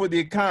responsible for the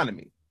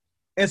economy.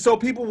 And so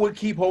people would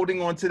keep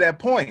holding on to that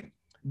point.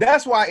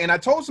 That's why, and I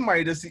told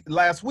somebody this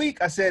last week,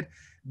 I said,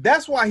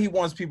 that's why he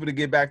wants people to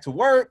get back to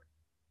work,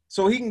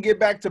 so he can get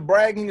back to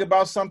bragging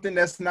about something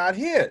that's not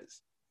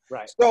his.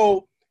 Right.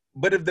 So,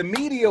 but if the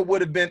media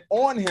would have been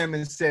on him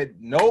and said,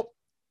 nope,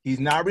 he's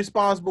not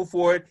responsible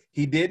for it.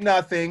 He did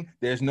nothing.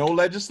 There's no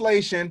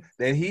legislation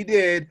that he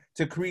did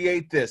to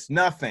create this.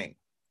 Nothing.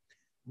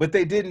 But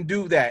they didn't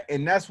do that.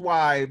 And that's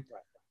why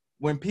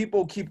when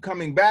people keep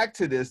coming back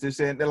to this, they're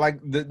saying,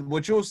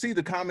 what you'll see,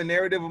 the common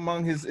narrative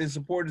among his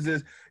supporters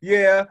is,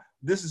 yeah,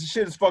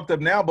 shit is fucked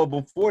up now, but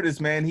before this,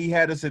 man, he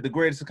had us at the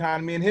greatest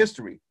economy in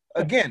history.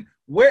 Again,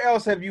 where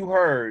else have you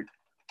heard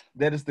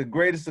that it's the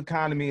greatest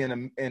economy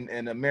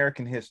in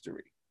American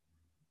history?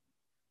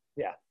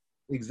 Yeah.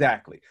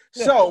 Exactly.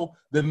 Yeah. So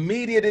the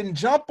media didn't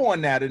jump on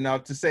that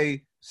enough to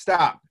say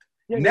stop.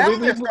 Yeah, now we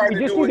need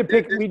to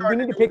pick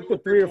the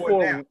 3 or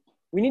 4.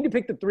 We need to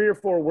pick the 3 or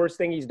 4 worst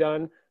thing he's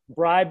done.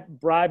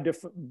 Bribed a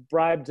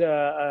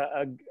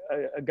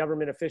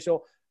government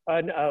official,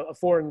 a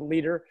foreign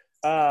leader.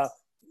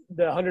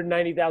 The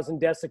 190,000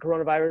 deaths of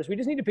coronavirus. We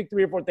just need to pick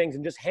 3 or 4 things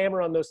and just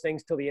hammer on those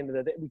things till the end of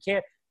the day. We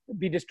can't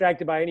be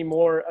distracted by any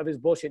more of his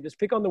bullshit. Just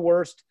pick on the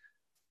worst.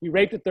 He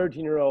raped a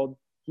 13-year-old.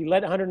 He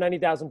let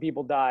 190,000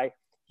 people die.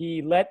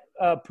 He let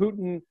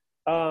Putin,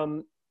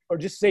 or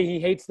just say he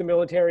hates the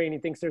military and he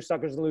thinks they're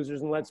suckers and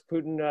losers, and lets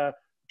Putin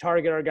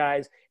target our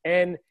guys.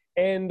 And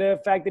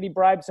the fact that he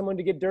bribed someone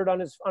to get dirt on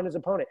his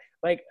opponent.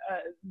 Like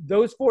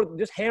those 4,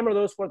 just hammer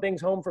those 4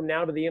 things home from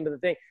now to the end of the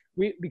thing.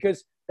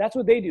 Because that's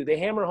what they do. They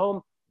hammer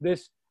home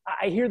this.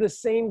 I hear the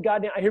same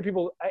goddamn. I hear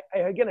people. I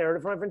heard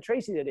it from my friend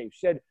Tracy today.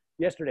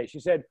 She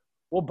said,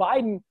 well,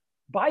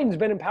 Biden's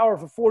been in power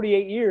for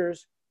 48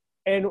 years.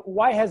 And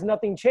why has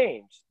nothing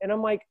changed? And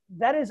I'm like,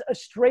 that is a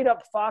straight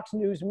up Fox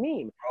News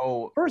meme.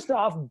 Oh. First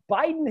off,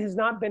 Biden has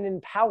not been in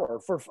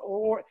power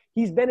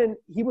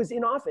he was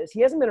in office.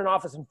 He hasn't been in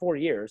office in 4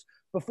 years.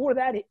 Before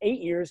that, 8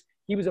 years,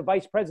 he was a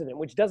vice president,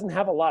 which doesn't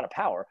have a lot of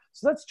power.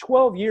 So that's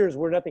 12 years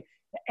where nothing.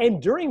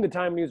 And during the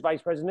time he was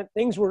vice president,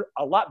 things were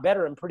a lot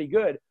better and pretty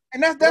good.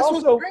 And that's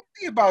what's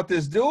crazy about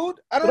this dude.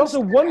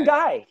 One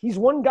guy. He's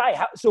one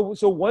guy.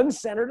 So one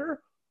senator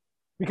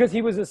because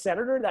he was a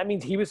senator, that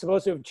means he was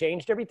supposed to have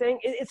changed everything.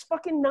 It's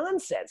fucking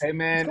nonsense. Hey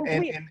man,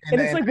 and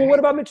it's like, well, what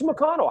about Mitch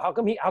McConnell? How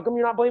come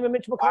you're not blaming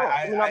Mitch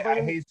McConnell?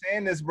 I hate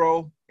saying this,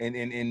 bro,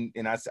 and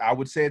I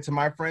would say it to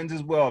my friends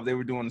as well if they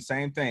were doing the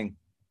same thing.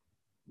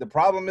 The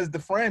problem is the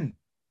friend,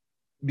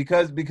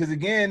 because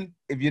again,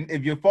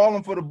 if you're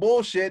falling for the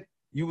bullshit,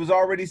 you was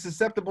already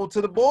susceptible to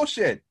the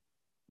bullshit.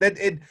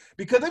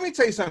 Because let me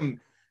tell you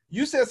something.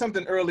 You said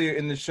something earlier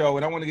in the show,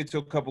 and I want to get to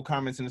a couple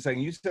comments in a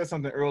second. You said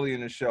something earlier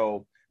in the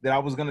show that I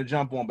was going to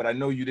jump on, but I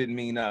know you didn't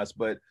mean us.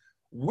 But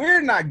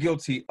we're not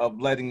guilty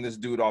of letting this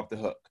dude off the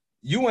hook.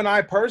 You and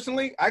I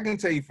personally, I can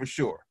tell you for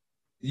sure.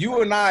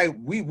 You and I,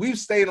 we've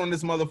stayed on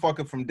this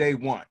motherfucker from day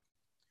one.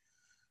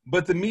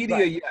 But the media,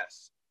 right.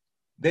 Yes,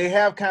 they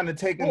have kind of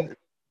taken,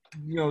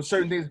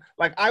 certain things.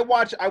 Like I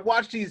watch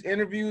these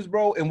interviews,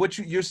 bro, and what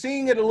you're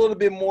seeing it a little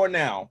bit more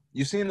now.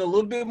 You're seeing a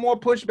little bit more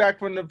pushback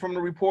from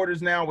the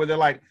reporters now, where they're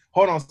like,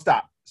 "Hold on,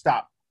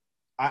 stop.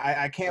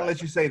 I can't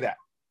let you say that."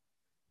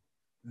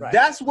 Right.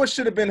 That's what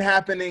should have been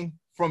happening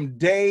from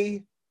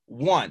day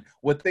one.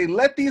 What they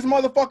let these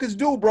motherfuckers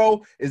do,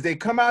 bro, is they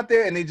come out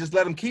there and they just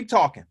let them keep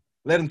talking.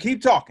 Let them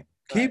keep talking.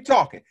 Keep right.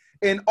 talking.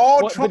 And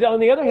all Trump. But on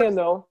the other hand,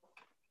 though,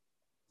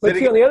 on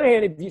the other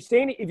hand, if you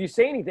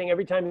say anything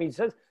every time he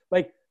says,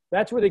 like,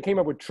 that's where they came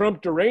up with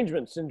Trump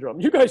derangement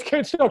syndrome. You guys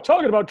can't stop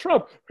talking about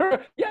Trump.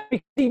 Yeah,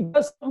 he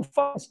does some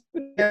fun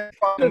stuff.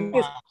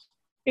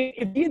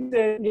 If he had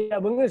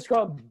I'm going to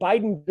call it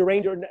Biden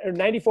derangement or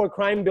 94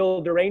 crime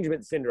bill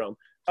derangement syndrome,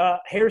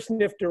 hair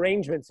sniff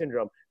derangement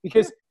syndrome.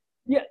 Because,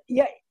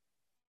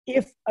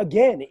 if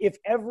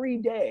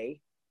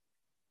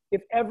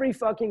every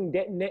fucking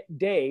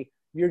day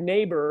your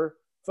neighbor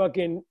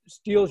fucking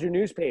steals your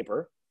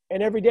newspaper,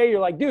 and every day you're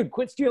like, dude,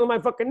 quit stealing my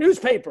fucking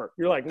newspaper.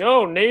 You're like,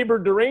 no, neighbor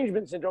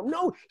derangement syndrome.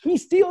 No, he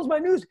steals my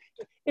news.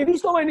 If he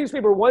stole my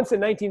newspaper once in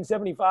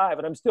 1975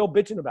 and I'm still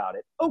bitching about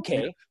it,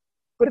 okay. Yeah.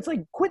 But it's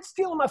like, quit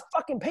stealing my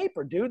fucking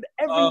paper, dude,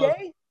 every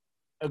day.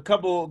 A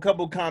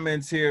couple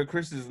comments here.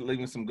 Chris is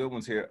leaving some good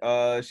ones here.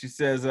 She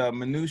says,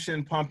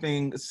 Mnuchin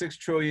pumping $6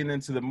 trillion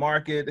into the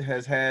market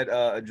has had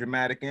a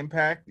dramatic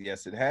impact.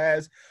 Yes, it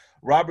has.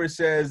 Robert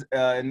says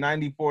in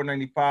 94,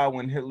 95,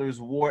 when Hitler's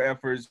war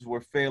efforts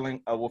were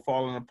falling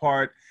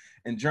apart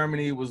and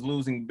Germany was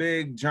losing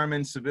big,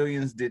 German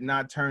civilians did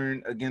not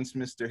turn against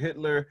Mr.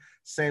 Hitler.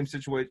 Same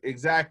situation.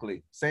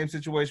 Exactly. Same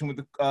situation with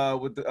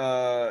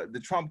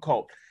the Trump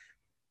cult.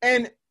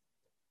 And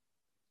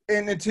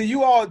to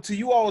you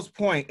all's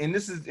point, and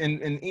this is,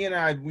 and Ian and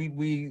I,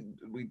 we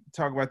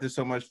talk about this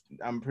so much,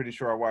 I'm pretty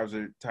sure our wives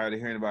are tired of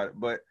hearing about it.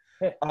 But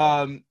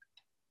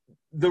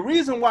the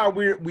reason why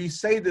we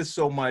say this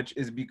so much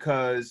is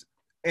because,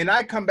 and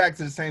I come back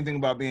to the same thing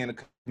about being a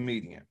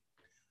comedian,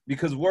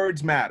 because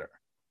words matter.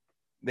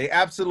 They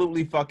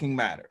absolutely fucking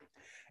matter.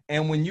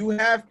 And when you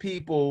have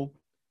people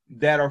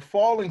that are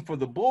falling for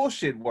the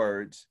bullshit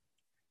words,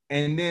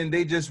 and then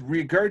they just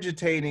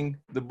regurgitating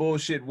the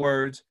bullshit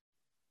words,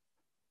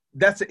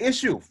 that's an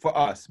issue for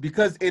us.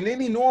 Because in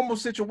any normal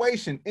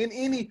situation,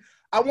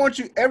 I want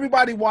you,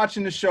 everybody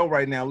watching the show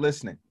right now,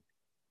 listening,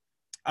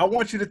 I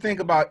want you to think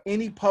about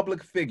any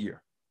public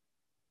figure,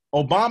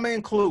 Obama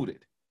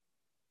included,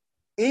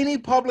 any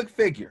public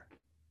figure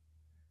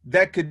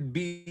that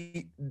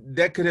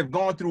could have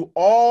gone through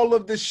all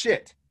of the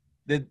shit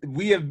that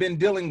we have been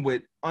dealing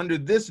with under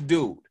this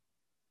dude,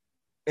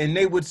 and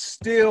they would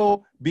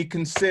still be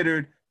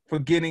considered for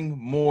getting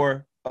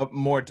more of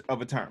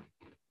a term.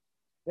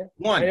 Yeah.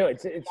 One. I know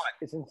it's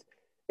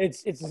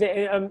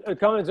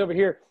comments over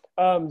here.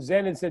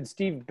 Zen said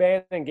Steve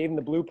Bannon gave him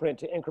the blueprint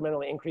to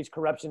incrementally increase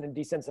corruption and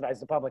desensitize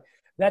the public.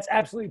 That's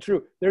absolutely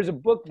true. There's a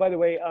book, by the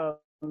way.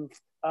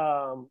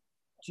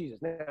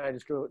 Jesus, now I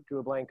just drew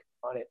a blank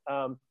on it.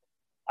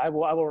 I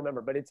will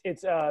remember, but it's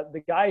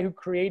the guy who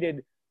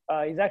created.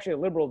 He's actually a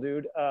liberal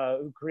dude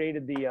who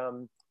created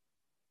the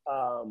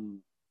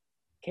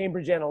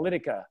Cambridge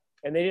Analytica,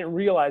 and they didn't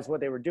realize what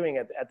they were doing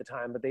at the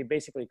time, but they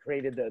basically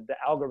created the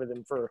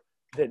algorithm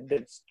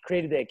that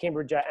created the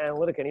Cambridge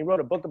Analytica, and he wrote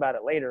a book about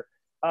it later.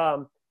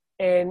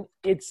 And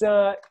it's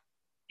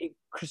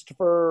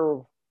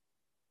Christopher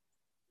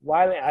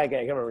Wiley. I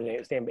can't remember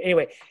his name, but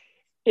anyway,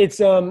 it's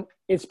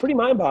pretty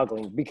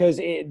mind-boggling because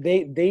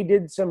they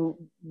did some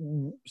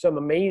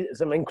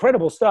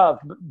incredible stuff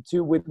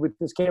with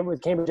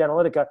Cambridge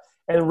Analytica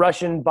and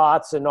Russian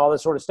bots and all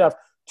this sort of stuff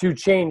to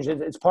change.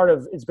 It's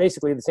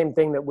basically the same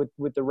thing that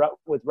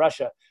with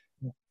Russia,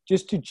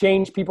 just to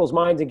change people's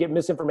minds and get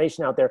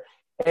misinformation out there.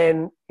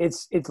 And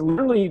it's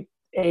literally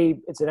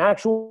it's an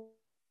actual.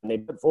 They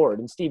put forward,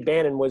 and Steve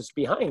Bannon was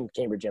behind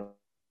Cambridge Analytica.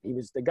 He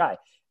was the guy.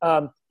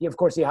 Of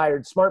course, he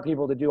hired smart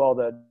people to do all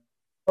the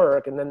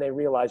work, and then they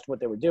realized what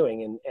they were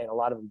doing, and a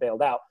lot of them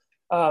bailed out.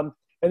 And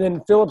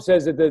then Philip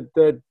says that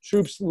the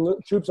troops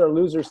are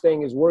losers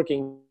thing is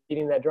working,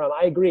 beating that drum.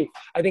 I agree.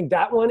 I think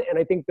that one, and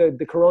I think the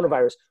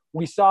coronavirus,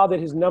 we saw that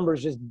his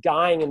numbers just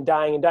dying and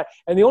dying and dying.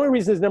 And the only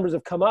reason his numbers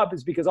have come up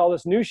is because all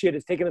this new shit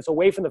has taken us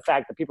away from the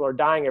fact that people are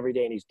dying every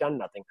day and he's done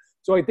nothing.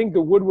 So I think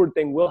the Woodward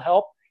thing will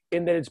help,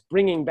 in that it's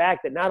bringing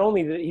back that not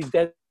only that he's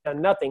dead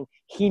done nothing.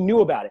 He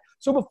knew about it.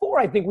 So before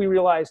I think we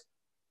realized,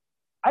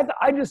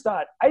 I just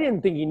thought, I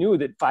didn't think he knew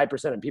that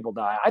 5% of people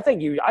die. I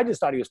just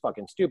thought he was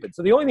fucking stupid.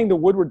 So the only thing the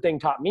Woodward thing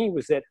taught me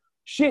was that,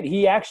 shit,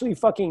 he actually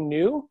fucking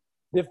knew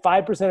that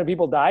 5% of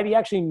people died. He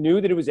actually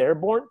knew that it was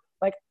airborne.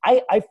 Like,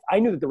 I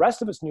knew that the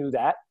rest of us knew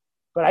that,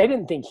 but I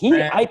didn't think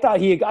I thought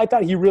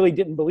he really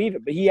didn't believe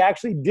it, but he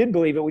actually did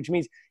believe it, which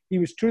means he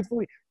was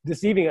truthfully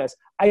deceiving us.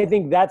 I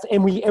think that's,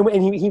 and we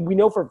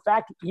know for a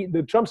fact,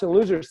 the Trumps and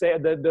losers say,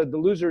 the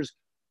losers,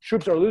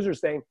 troops are losers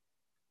thing.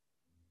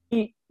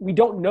 We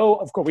don't know,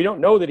 of course, we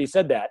don't know that he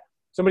said that.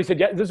 Somebody said,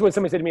 yeah, this is what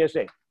somebody said to me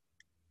yesterday.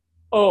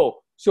 Oh,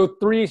 so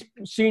 3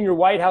 senior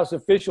White House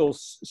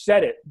officials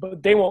said it,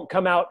 but they won't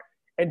come out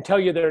and tell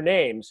you their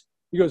names.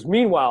 He goes,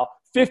 meanwhile,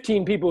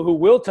 15 people who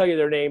will tell you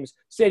their names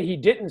said he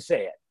didn't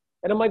say it.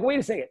 And I'm like, wait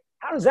a second,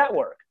 how does that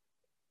work?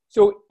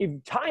 So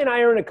if Ty and I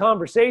are in a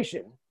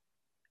conversation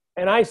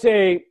and I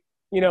say,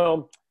 you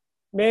know,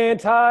 man,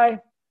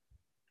 Ty,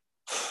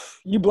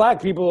 you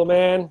black people,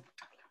 man,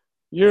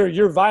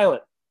 you're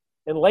violent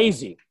and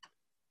lazy.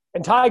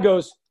 And Ty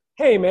goes,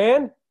 hey,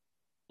 man,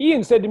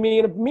 Ian said to me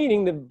in a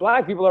meeting that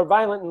black people are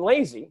violent and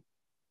lazy,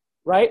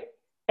 right?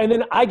 And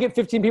then I get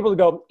 15 people to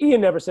go,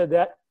 Ian never said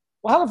that.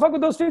 Well, how the fuck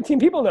would those 15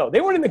 people know?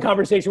 They weren't in the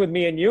conversation with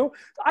me and you.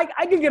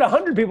 I could get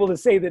 100 people to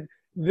say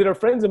that are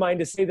friends of mine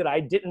to say that I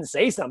didn't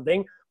say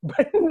something,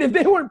 but if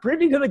they weren't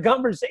privy to the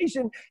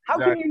conversation, how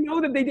can you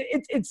know that they did?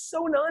 It's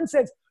so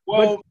nonsense.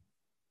 Well,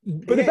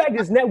 but the fact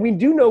is that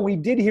we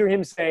did hear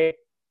him say,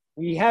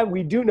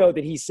 we do know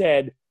that he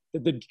said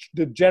that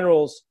the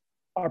generals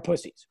are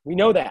pussies. We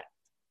know that.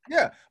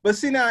 Yeah, but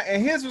see now,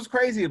 and here's what's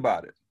crazy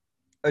about it.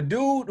 A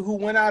dude who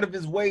went out of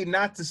his way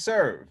not to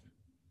serve.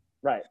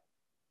 Right.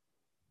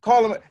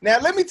 Call him. Now,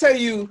 let me tell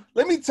you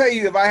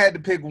if I had to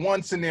pick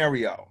one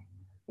scenario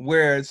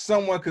where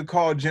someone could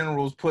call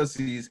generals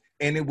pussies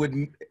and it would,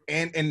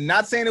 and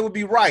not saying it would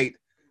be right,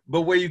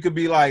 but where you could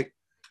be like,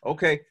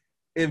 okay,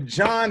 if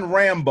John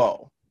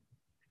Rambo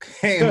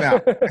came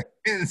out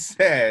and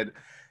said,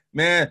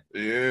 man,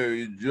 yeah,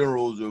 these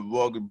generals are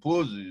fucking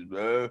pussies,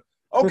 man.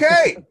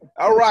 Okay,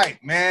 all right,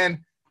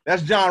 man.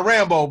 That's John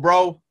Rambo,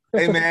 bro.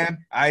 Hey,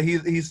 man,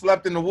 he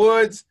slept in the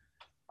woods.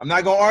 I'm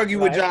not going to argue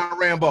with John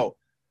Rambo.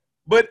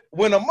 But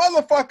when a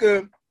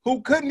motherfucker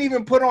who couldn't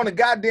even put on a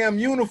goddamn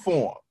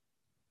uniform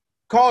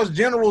calls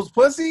generals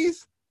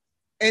pussies,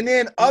 and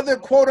then other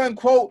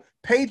quote-unquote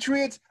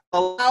patriots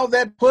allow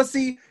that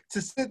pussy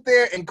to sit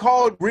there and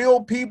call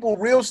real people,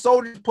 real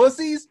soldiers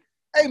pussies,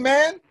 hey,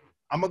 man,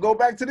 I'm going to go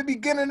back to the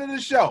beginning of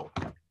the show.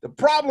 The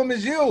problem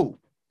is you.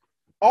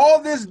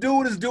 All this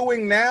dude is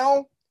doing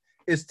now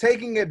is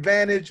taking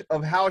advantage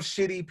of how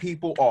shitty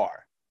people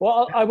are.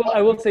 Well,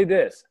 I will say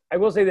this. I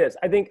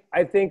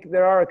think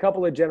there are a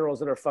couple of generals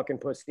that are fucking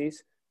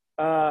pussies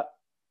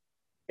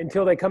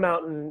until they come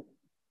out and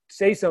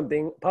say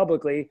something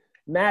publicly.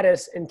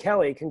 Mattis and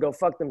Kelly can go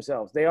fuck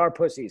themselves. They are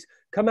pussies.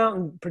 Come out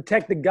and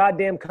protect the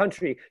goddamn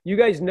country. You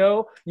guys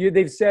know,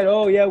 they've said,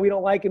 oh, yeah, we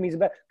don't like him. He's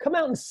bad. Come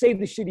out and say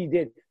the shit he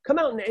did. Come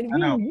out and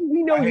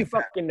we know you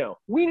fucking know.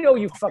 We know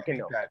you fucking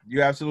know.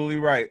 You're absolutely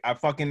right. I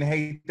fucking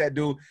hate that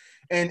dude.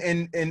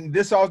 And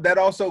that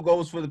also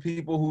goes for the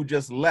people who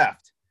just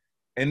left.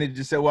 And they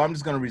just said, well, I'm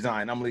just going to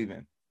resign. I'm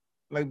leaving.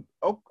 Like,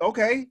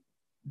 okay.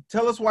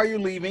 Tell us why you're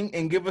leaving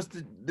and give us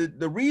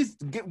the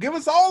reason. Give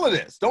us all of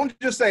this. Don't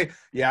just say,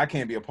 yeah, I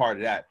can't be a part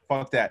of that.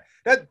 Fuck that.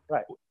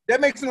 That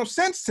makes no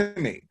sense to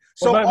me.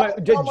 So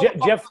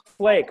Jeff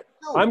Flake,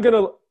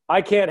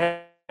 I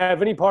can't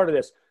have any part of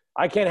this.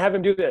 I can't have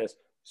him do this.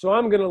 So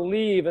I'm going to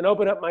leave and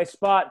open up my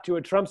spot to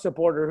a Trump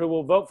supporter who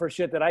will vote for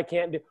shit that I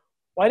can't do.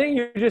 Why didn't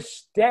you just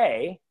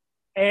stay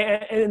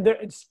and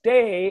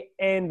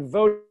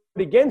vote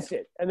against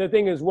it? And the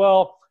thing is,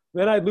 well,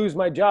 then I'd lose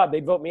my job.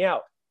 They'd vote me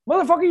out.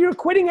 Motherfucker, you're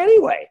quitting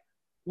anyway.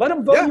 Let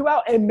them vote you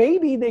out. And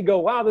maybe they go,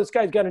 wow, this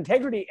guy's got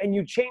integrity. And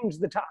you change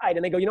the tide.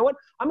 And they go, you know what?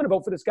 I'm going to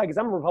vote for this guy because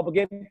I'm a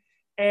Republican.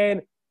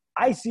 And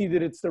I see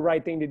that it's the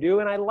right thing to do.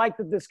 And I like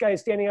that this guy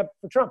is standing up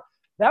for Trump.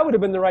 That would have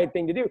been the right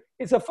thing to do.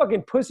 It's a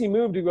fucking pussy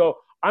move to go,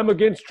 I'm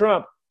against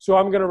Trump, so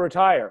I'm going to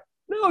retire.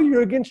 No,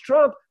 you're against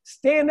Trump.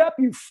 Stand up,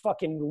 you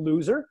fucking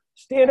loser.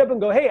 Stand up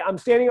and go, hey, I'm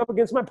standing up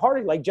against my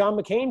party like John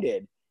McCain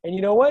did. And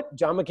you know what?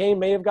 John McCain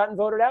may have gotten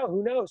voted out.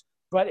 Who knows?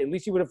 But at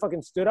least he would have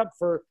fucking stood up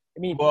for. I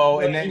mean,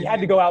 he had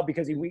to go out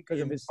because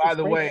of his. By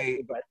the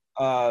way,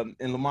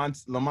 and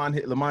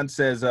Lamont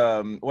says,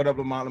 "What up,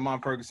 Lamont?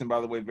 Lamont Ferguson, by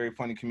the way, very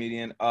funny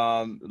comedian."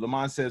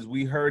 Lamont says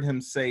we heard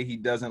him say he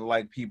doesn't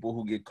like people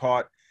who get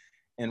caught,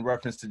 in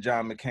reference to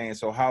John McCain.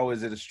 So how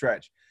is it a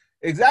stretch?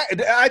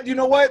 Exactly. You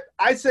know what?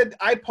 I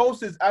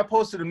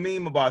posted a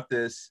meme about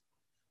this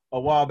a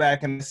while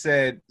back and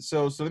said,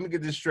 so let me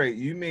get this straight.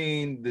 You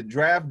mean the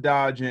draft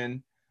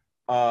dodging,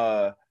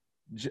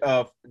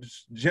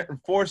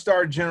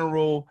 4-star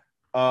general,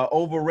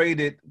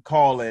 overrated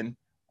calling,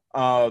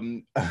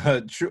 and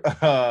I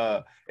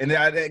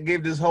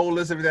gave this whole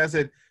list of everything. I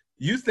said,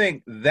 you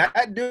think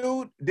that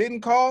dude didn't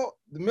call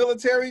the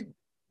military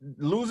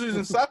losers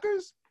and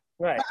suckers?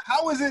 Right.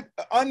 How is it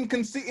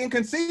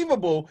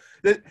inconceivable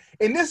that?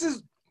 And this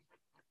is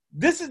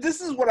this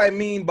is what I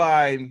mean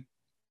by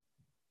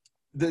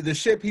the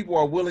shit people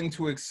are willing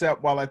to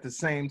accept while at the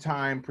same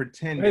time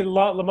pretending. Hey,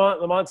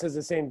 Lamont says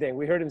the same thing.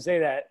 We heard him say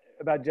that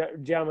about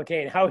John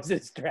McCain. How is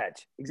it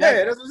stretch? Exactly.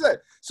 Yeah, that's what I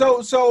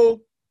said.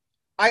 So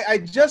I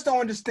just don't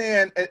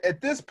understand. At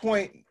this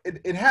point,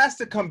 it has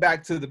to come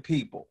back to the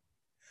people,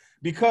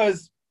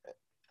 because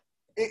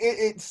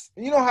it's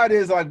you know how it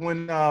is, like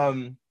when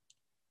and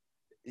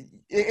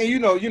you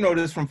know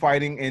this from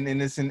fighting, and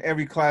it's in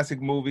every classic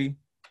movie,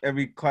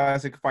 every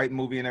classic fight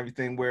movie and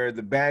everything, where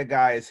the bad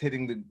guy is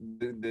hitting the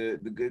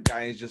good guy,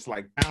 and he's just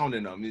like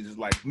pounding him. He's just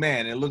like,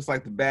 man, it looks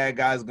like the bad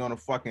guy's gonna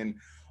fucking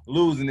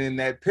lose. And in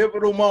that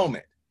pivotal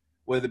moment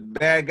where the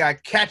bad guy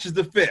catches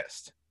the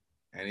fist,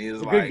 and he's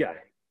the like, good guy.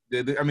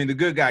 the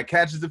good guy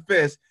catches the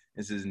fist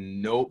and says,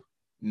 nope,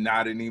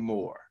 not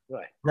anymore.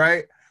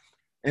 Right?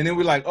 And then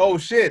we're like, oh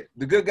shit,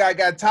 the good guy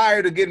got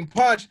tired of getting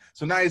punched,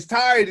 so now he's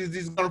tired,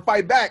 he's gonna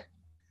fight back.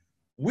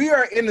 We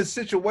are in a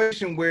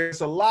situation where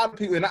it's a lot of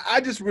people, and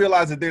I just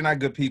realized that they're not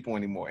good people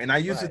anymore. And I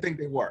used to think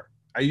they were.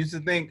 I used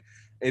to think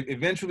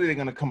eventually they're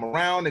going to come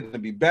around, they're going to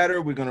be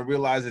better. We're going to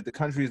realize that the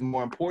country is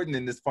more important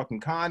than this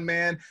fucking con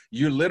man.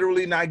 You're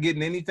literally not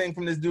getting anything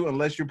from this dude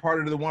unless you're part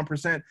of the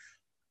 1%.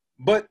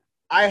 But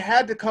I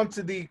had to come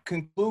to the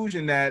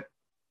conclusion that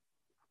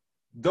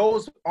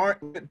those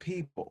aren't good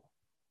people.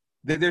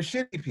 They're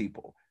shitty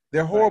people.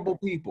 They're horrible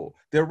people.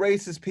 They're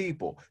racist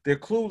people. They're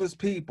clueless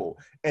people.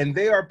 And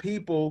they are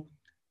people,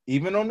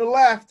 even on the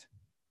left,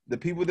 the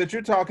people that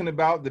you're talking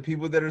about, the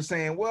people that are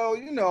saying, well,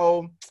 you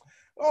know,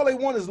 all they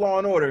want is law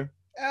and order.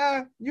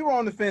 You were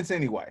on the fence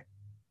anyway.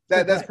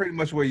 That's pretty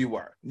much where you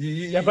were.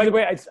 By the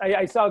way,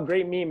 I saw a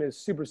great meme.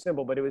 It's super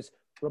simple, but it was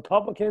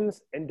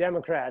Republicans and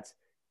Democrats.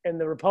 And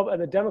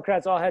the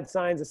Democrats all had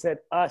signs that said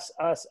us,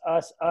 us,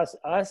 us, us,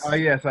 us. Oh,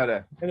 yeah, I saw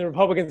that. And the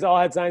Republicans all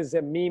had signs that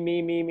said me,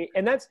 me, me, me.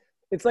 And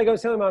it's like I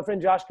was telling my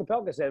friend Josh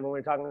Kopelka said when we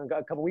were talking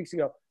a couple weeks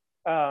ago,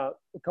 a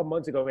couple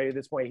months ago, maybe at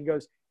this point. He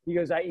goes, he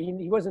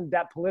wasn't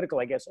that political,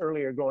 I guess,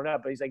 earlier growing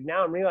up. But he's like,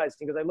 now I'm realizing,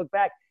 because I look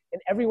back, and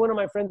every one of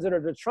my friends that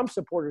are the Trump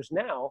supporters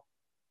now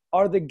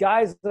are the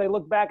guys that I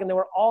look back, and they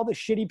were all the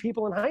shitty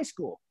people in high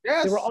school.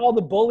 Yes. They were all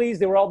the bullies.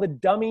 They were all the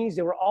dummies.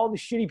 They were all the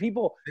shitty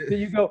people that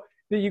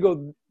you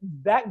go,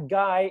 that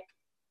guy,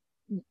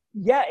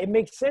 yeah, it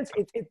makes sense.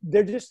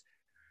 They're just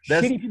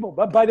shitty people.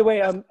 But by the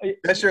way,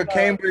 that's your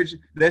Cambridge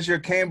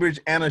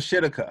Anna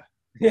Shitika.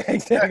 Yeah,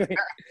 exactly.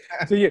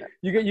 So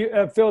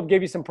Philip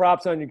gave you some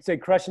props on, you could say,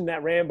 crushing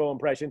that Rambo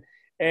impression,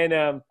 and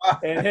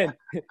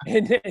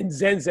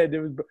Zen said it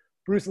was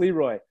Bruce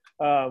Leroy.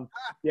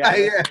 Yeah,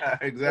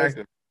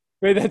 exactly.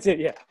 But that's it.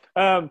 Yeah.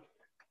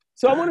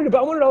 So I wanted to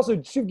also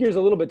shift gears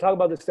a little bit, talk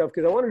about this stuff,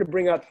 because I wanted to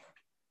bring up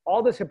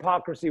all this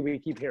hypocrisy we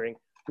keep hearing.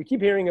 We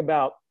keep hearing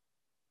about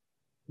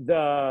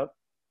the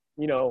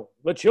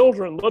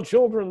children,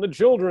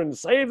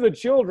 save the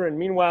children.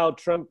 Meanwhile,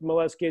 Trump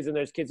molests kids and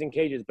there's kids in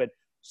cages, but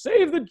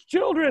save the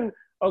children,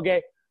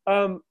 okay,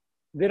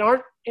 that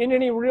aren't in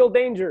any real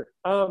danger.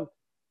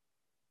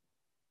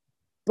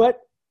 But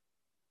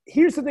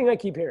here's the thing I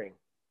keep hearing.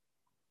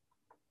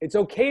 It's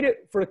okay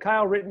for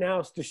Kyle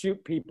Rittenhouse to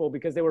shoot people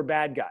because they were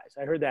bad guys.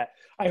 I heard that.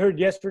 I heard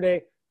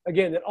yesterday,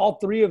 again, that all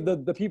three of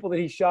the people that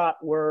he shot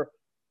were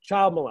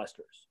child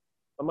molesters.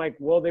 I'm like,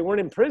 well, they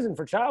weren't in prison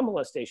for child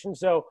molestation.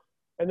 So,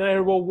 and then I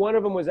heard, well, one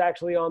of them was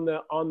actually on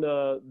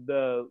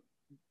the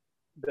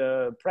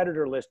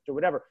predator list or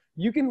whatever.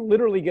 You can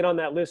literally get on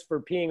that list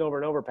for peeing over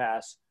an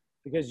overpass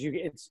because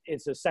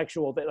it's a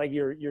sexual thing. Like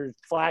you're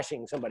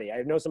flashing somebody.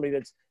 I know somebody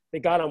they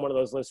got on one of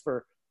those lists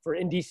for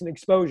indecent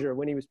exposure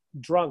when he was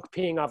drunk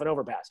peeing off an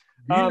overpass.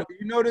 You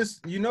notice,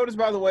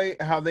 by the way,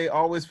 how they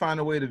always find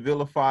a way to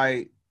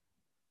vilify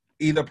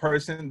either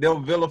person. They'll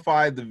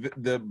vilify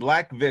the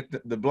black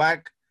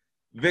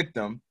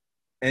victim,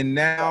 and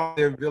now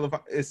they're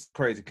vilifying. It's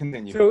crazy.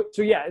 Continue.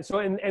 So yeah. So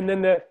and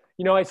then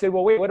I said,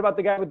 well, wait, what about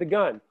the guy with the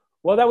gun?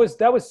 Well, that was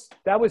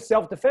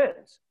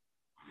self-defense.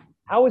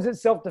 How is it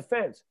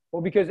self-defense?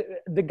 Well, because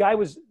the guy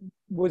was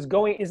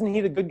going, isn't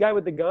he the good guy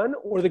with the gun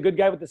or the good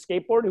guy with the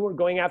skateboard who were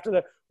going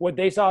after what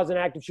they saw as an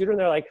active shooter? And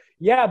they're like,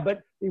 yeah,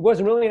 but he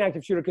wasn't really an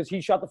active shooter because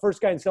he shot the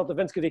first guy in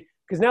self-defense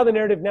because now the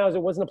narrative now is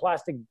it wasn't a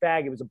plastic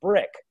bag, it was a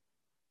brick.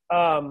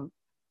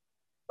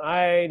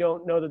 I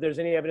don't know that there's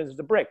any evidence it's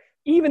a brick.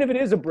 Even if it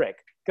is a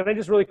brick, can I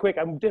just really quick,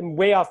 I'm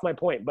way off my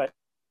point, but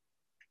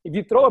if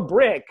you throw a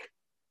brick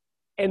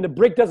and the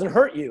brick doesn't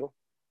hurt you,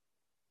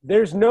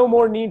 there's no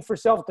more need for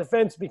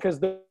self-defense because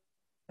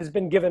has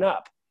been given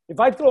up. If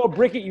I throw a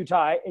brick at you,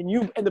 Ty, and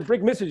the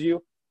brick misses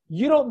you,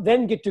 you don't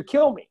then get to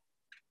kill me.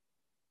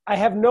 I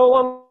have no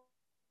longer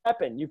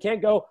weapon. You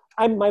can't go,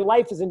 my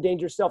life is in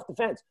danger,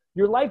 self-defense.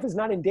 Your life is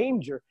not in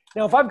danger.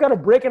 Now, if I've got a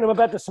brick and I'm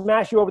about to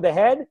smash you over the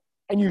head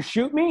and you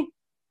shoot me,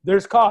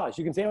 there's cause.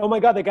 You can say, oh my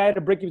God, the guy had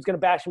a brick, he was going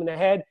to bash him in the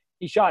head,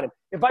 he shot him.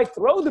 If I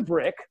throw the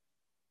brick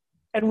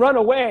and run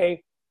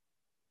away,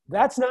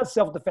 that's not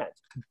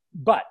self-defense.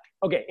 But,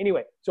 okay,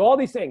 anyway, so all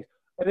these things.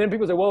 And then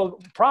people say, well,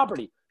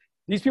 property.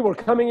 These people are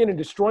coming in and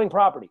destroying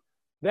property.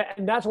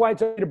 And that's why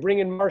it's okay to bring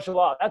in martial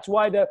law. That's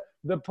why the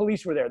the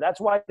police were there. That's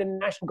why the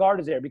National Guard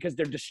is there, because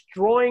they're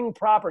destroying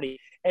property.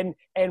 And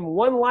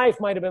one life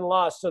might have been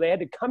lost, so they had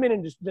to come in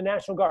and just the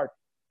National Guard.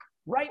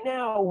 Right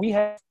now,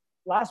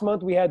 last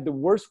month we had the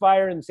worst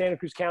fire in Santa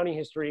Cruz County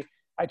history.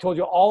 I told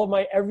you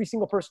every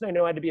single person I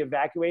know had to be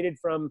evacuated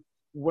from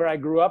where I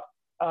grew up.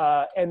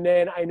 And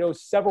then I know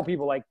several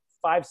people, like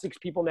 5-6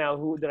 people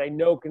now that I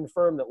know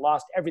confirmed that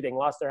lost everything,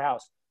 lost their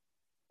house.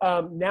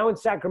 Now in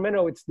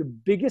Sacramento, it's the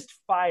biggest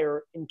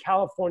fire in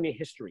California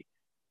history.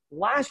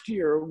 Last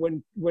year,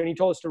 when he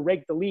told us to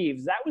rake the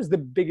leaves, that was the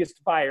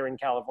biggest fire in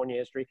California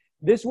history.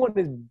 This one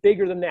is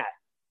bigger than that.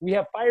 We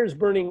have fires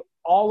burning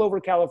all over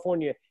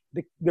California.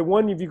 The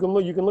one, if you can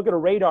look at a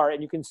radar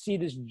and you can see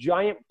this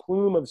giant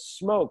plume of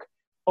smoke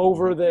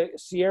over the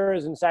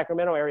Sierras and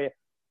Sacramento area.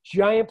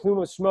 Giant plume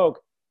of smoke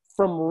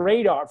from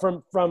radar,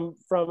 from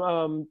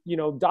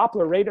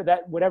Doppler radar,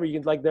 that whatever you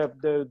can, like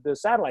the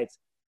satellites.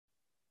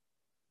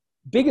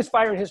 Biggest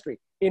fire in history.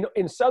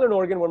 In Southern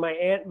Oregon, when my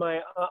aunt,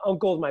 my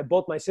uncles,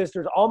 both my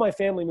sisters, all my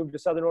family moved to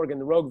Southern Oregon,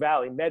 the Rogue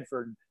Valley,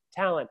 Medford,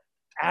 Talent,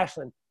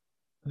 Ashland.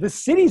 The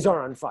cities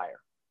are on fire,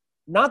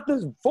 not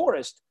the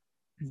forest.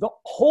 The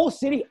whole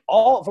city,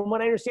 from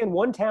what I understand,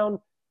 one town,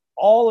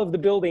 all of the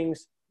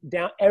buildings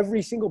down,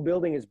 every single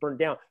building is burned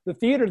down. The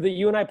theater that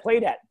you and I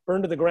played at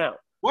burned to the ground.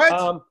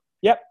 What?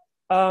 Yep.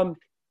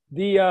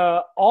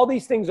 All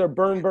these things are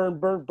burned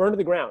to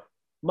the ground.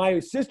 My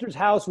sister's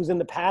house was in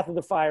the path of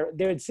the fire.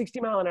 They had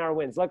 60-mile-an-hour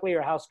winds. Luckily,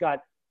 her house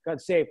got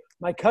saved.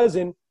 My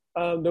cousin,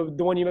 the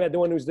one you met, the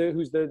one who's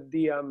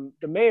the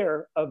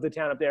mayor of the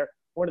town up there,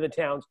 one of the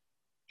towns,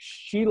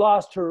 she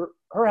lost her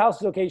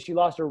house is okay. She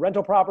lost her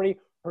rental property.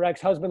 Her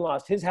ex-husband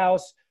lost his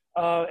house,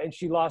 and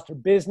she lost her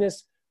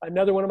business.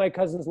 Another one of my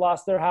cousins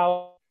lost their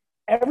house.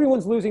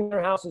 Everyone's losing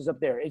their houses up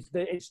there. It's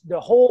the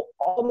whole,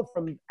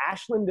 from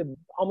Ashland to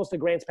almost to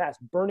Grants Pass,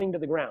 burning to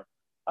the ground.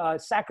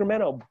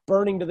 Sacramento,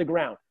 burning to the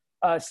ground.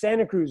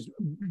 Santa Cruz,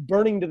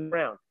 burning to the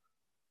ground.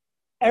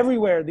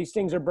 Everywhere these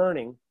things are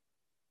burning.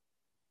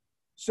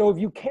 So if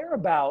you care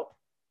about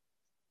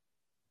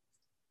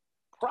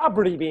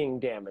property being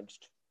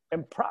damaged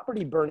and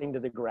property burning to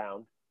the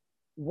ground,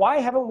 why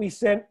haven't we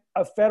sent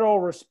a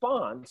federal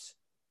response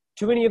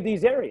to any of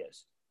these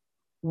areas?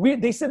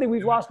 They said that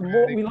we lost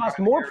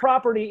more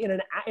property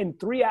in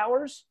 3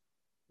 hours,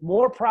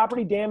 more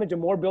property damage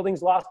and more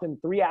buildings lost in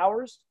 3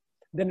 hours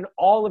than in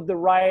all of the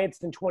riots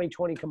in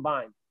 2020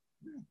 combined.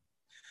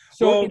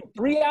 So in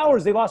 3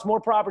 hours, they lost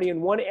more property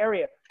in one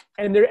area.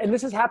 And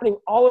this is happening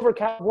all over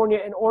California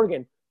and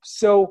Oregon.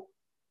 So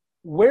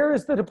where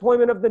is the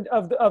deployment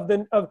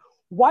of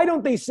why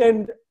don't they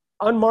send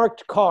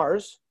unmarked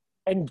cars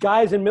and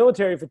guys in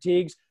military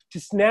fatigues to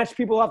snatch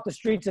people off the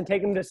streets and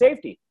take them to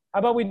safety? How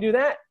about we do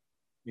that?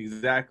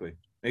 Exactly.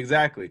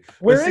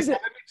 Where is it?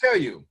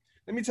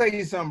 Let me tell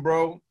you something,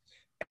 bro.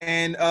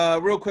 And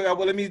real quick,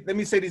 let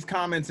me say these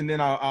comments and then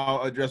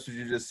I'll address what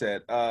you just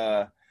said.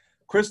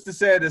 Krista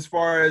said, as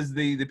far as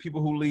the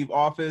people who leave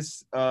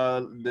office,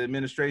 the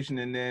administration,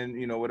 and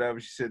then whatever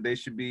she said, they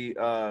should be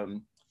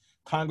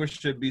Congress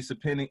should be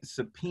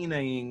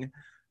subpoenaing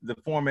the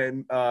former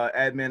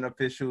admin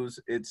officials.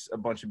 It's a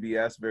bunch of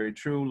BS. Very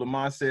true.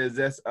 Lamont says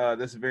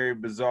that's very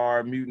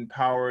bizarre mutant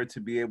power to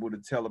be able to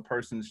tell a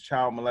person's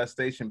child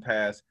molestation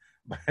past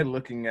by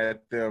looking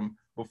at them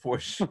before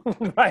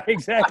shooting. Right,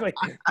 exactly.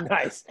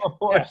 Nice.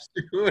 Before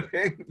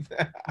shooting.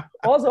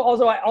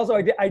 Also,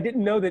 I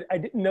didn't know that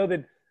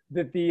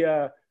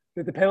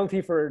the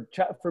penalty for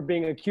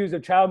being accused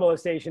of child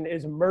molestation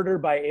is murder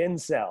by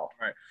incel.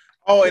 Right.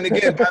 Oh, and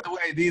again, by the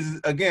way, these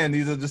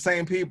are the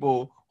same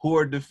people who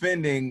are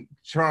defending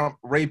Trump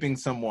raping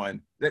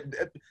someone.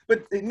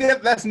 But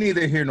that's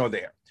neither here nor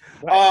there.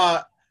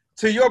 Right.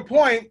 To your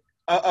point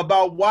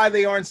about why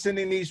they aren't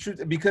sending these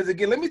troops, because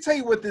again, let me tell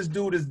you what this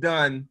dude has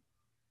done.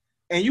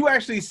 And you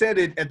actually said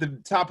it at the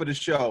top of the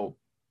show.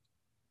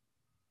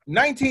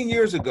 19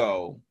 years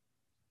ago,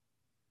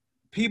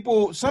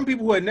 some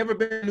people who had never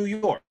been to New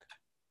York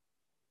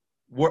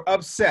were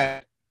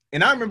upset.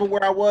 And I remember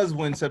where I was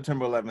when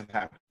September 11th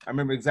happened. I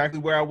remember exactly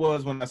where I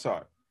was when I saw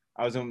it.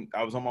 I was on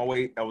my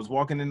way. I was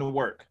walking into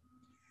work.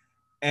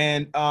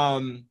 And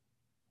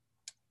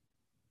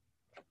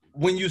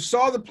when you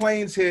saw the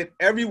planes hit,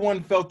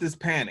 everyone felt this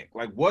panic.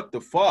 Like, what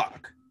the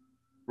fuck?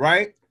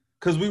 Right?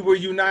 Because we were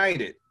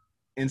united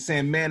in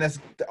saying, man,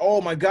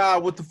 oh my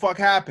God, what the fuck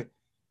happened?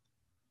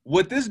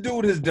 What this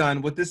dude has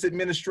done, what this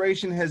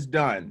administration has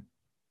done,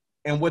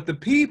 and what the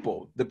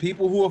people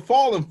who have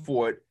fallen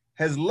for it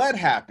has let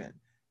happen,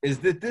 is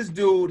that this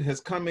dude has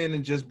come in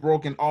and just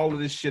broken all of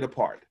this shit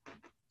apart.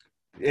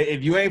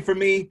 If you ain't for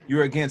me,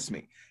 you're against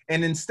me.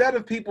 And instead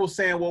of people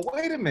saying, well,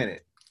 wait a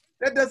minute,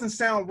 that doesn't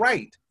sound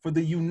right for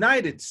the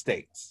United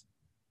States.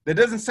 That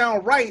doesn't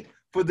sound right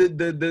for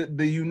the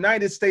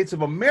United States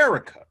of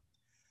America.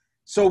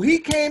 So he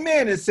came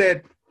in and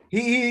said,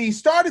 he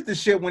started the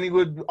shit when he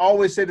would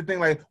always say the thing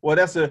like, well,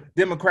 that's a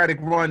Democratic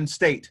run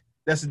state.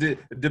 That's a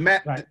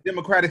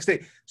Democratic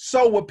state.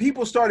 So what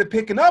people started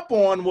picking up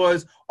on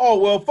was, oh,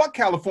 well, fuck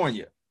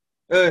California.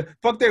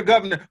 Fuck their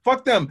governor.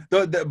 Fuck them.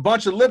 The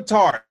bunch of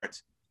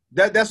libtards.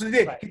 That's what he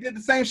did. Right. He did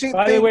the same shit.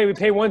 By the way, we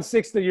pay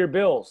 1/6 of your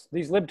bills.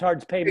 These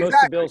libtards pay most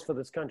of the bills for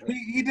this country.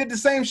 He did the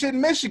same shit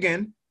in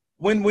Michigan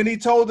when he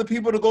told the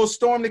people to go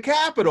storm the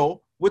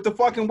Capitol with the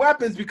fucking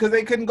weapons because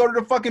they couldn't go to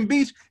the fucking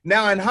beach.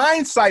 Now, in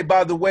hindsight,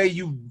 by the way,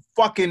 you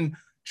fucking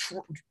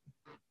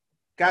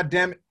God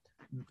damn it.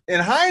 In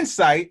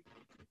hindsight,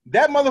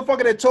 that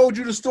motherfucker that told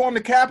you to storm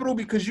the Capitol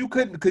because you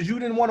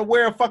didn't want to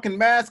wear a fucking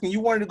mask and you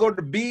wanted to go to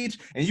the beach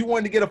and you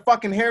wanted to get a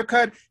fucking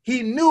haircut,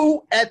 he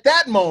knew at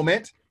that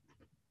moment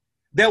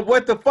that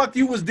what the fuck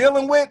you was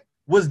dealing with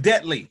was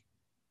deadly.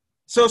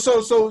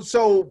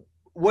 So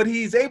what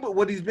he's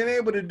been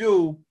able to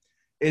do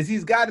is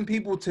he's gotten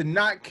people to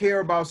not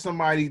care about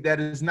somebody that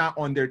is not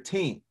on their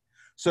team.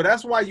 So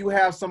that's why you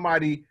have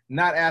somebody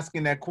not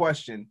asking that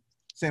question,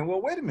 saying,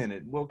 well, wait a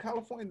minute. Well,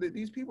 California,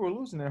 these people are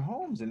losing their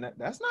homes, and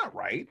that's not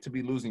right to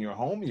be losing your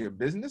home and your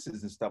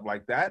businesses and stuff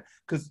like that.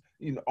 Because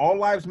all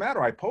lives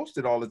matter. I post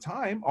it all the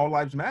time. All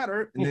lives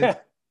matter. And then,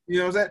 you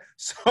know what I'm saying?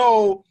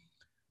 So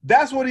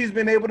that's what he's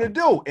been able to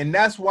do. And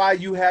that's why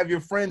you have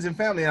your friends and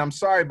family, and I'm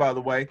sorry, by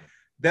the way,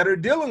 that are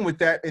dealing with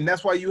that. And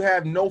that's why you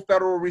have no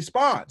federal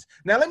response.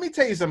 Now, let me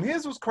tell you something.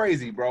 Here's what's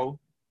crazy, bro.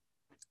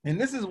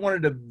 And this is one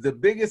of the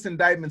biggest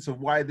indictments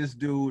of why this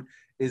dude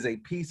is a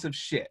piece of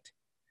shit.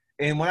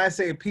 And when I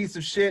say a piece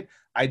of shit,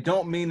 I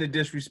don't mean to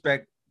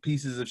disrespect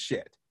pieces of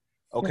shit.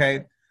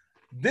 Okay?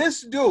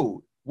 This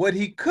dude, what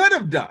he could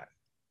have done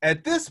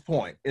at this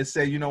point is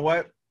say, you know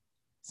what?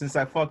 Since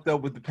I fucked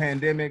up with the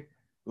pandemic,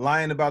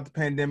 lying about the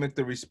pandemic,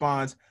 the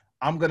response,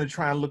 I'm going to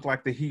try and look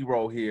like the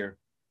hero here.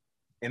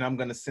 And I'm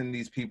going to send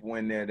these people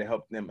in there to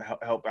help them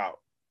help out.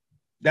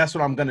 That's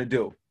what I'm going to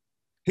do.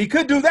 He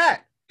could do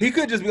that. He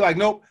could just be like,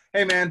 nope,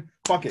 hey, man,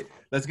 fuck it.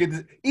 Let's get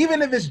this.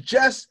 Even if it's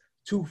just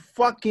to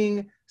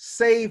fucking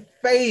save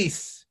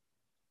face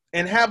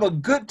and have a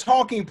good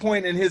talking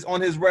point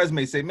on his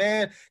resume. Say,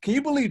 man, can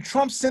you believe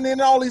Trump sent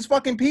in all these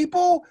fucking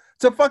people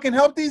to fucking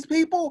help these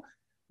people?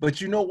 But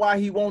you know why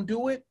he won't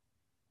do it?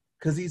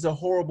 Because he's a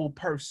horrible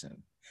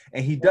person.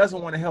 And he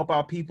doesn't want to help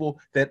out people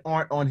that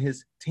aren't on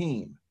his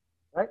team.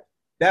 Right.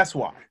 That's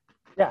why.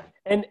 Yeah.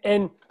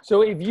 And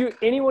so if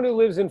anyone who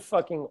lives in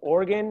fucking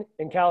Oregon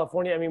and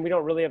California, I mean, we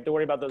don't really have to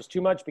worry about those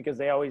too much because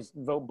they always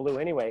vote blue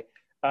anyway.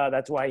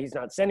 That's why he's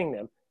not sending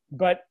them.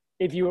 But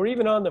if you were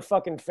even on the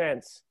fucking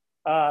fence,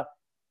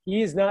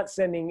 he is not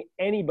sending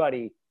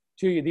anybody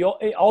to you.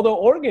 Although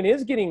Oregon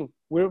is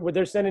where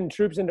they're sending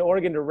troops into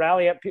Oregon to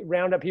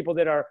round up people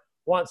that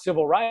want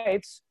civil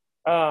rights.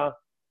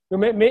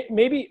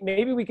 Maybe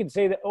we could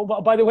say that. Oh,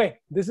 by the way,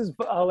 this is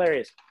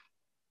hilarious.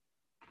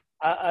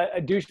 A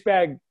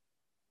douchebag,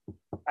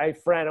 I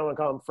don't want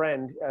to call him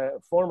friend,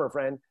 former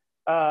friend,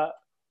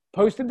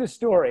 posted this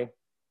story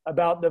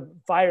about the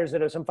fires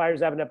some fires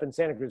happened up in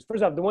Santa Cruz.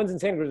 First off, the ones in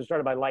Santa Cruz are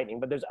started by lightning,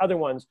 but there's other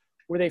ones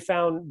where they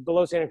found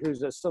below Santa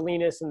Cruz,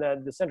 Salinas and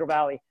the Central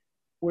Valley,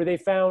 where they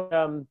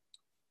found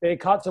they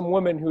caught some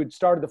woman who had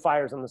started the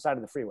fires on the side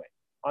of the freeway.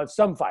 On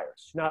some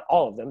fires, not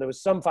all of them. There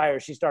was some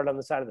fires she started on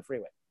the side of the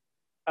freeway.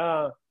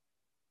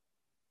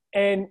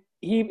 And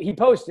he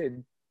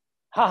posted,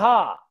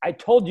 haha, I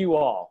told you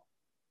all.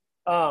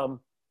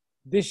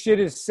 This shit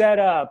is set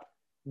up,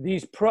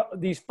 these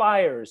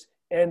fires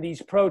and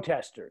these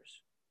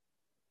protesters.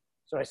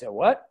 So I said,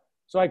 what?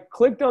 So I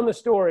clicked on the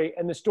story,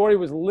 and the story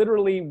was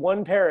literally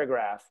one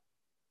paragraph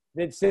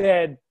that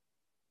said,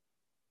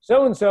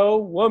 so-and-so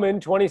woman,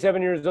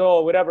 27 years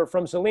old, whatever,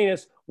 from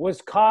Salinas,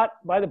 was caught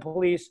by the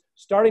police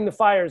starting the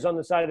fires on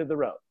the side of the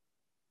road.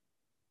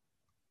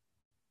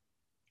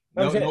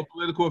 No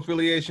political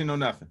affiliation, no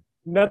nothing.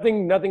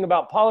 Nothing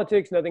about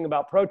politics, nothing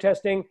about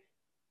protesting.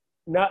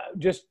 Not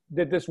just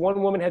that this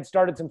one woman had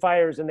started some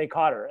fires and they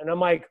caught her. And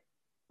I'm like,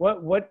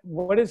 what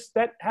does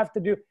that have to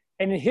do?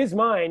 And in his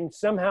mind,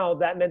 somehow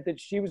that meant that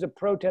she was a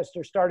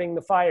protester starting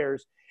the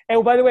fires.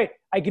 And by the way,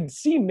 I could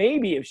see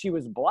maybe if she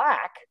was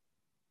black,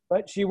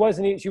 but she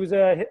wasn't. She was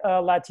a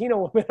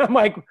Latino woman. I'm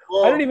like,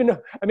 well, I don't even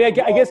know. I mean, I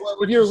guess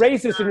if you're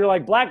racist and you're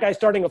like, black guy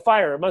starting a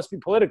fire, it must be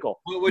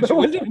political. What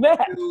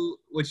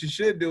you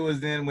should do is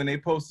then when they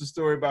post the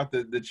story about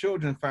the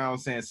children found,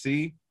 saying,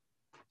 see,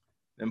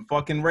 them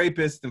fucking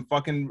rapists and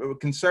fucking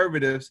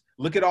conservatives.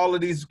 Look at all of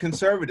these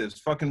conservatives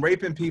fucking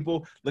raping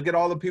people. Look at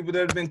all the people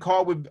that have been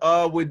caught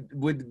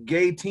with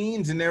gay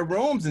teens in their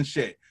rooms and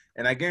shit.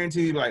 And I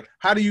guarantee you, like,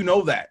 how do you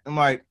know that? I'm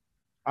like,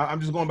 I'm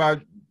just going by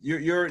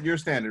your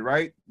standard,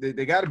 right?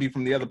 They got to be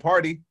from the other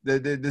party.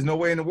 There's no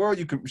way in the world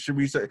you should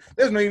research.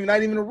 There's not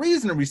even a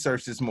reason to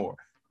research this more.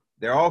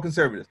 They're all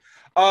conservatives.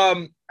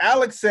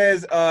 Alex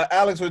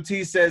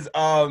Ortiz says,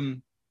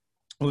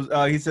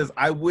 he says,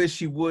 I wish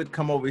he would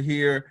come over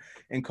here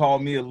and call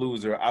me a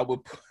loser. I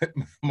would put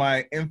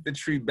my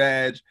infantry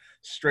badge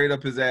straight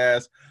up his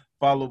ass,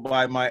 followed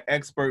by my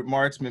expert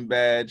marksman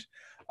badge.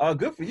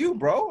 Good for you,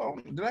 bro.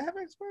 Did I have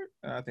expert?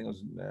 I think it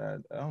was,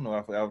 I don't know.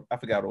 I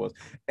forgot what it was.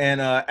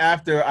 And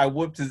after I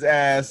whooped his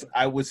ass,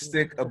 I would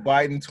stick a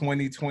Biden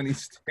 2020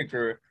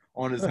 sticker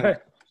on his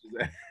head.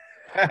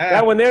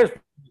 That one there's,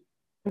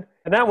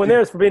 and that one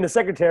there is for being a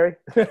secretary.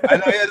 I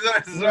know, yeah,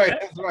 that's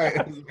right.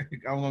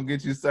 I'm going to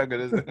get you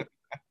sucker.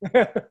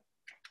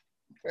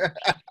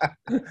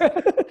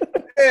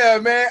 Yeah,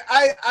 man.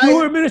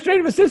 You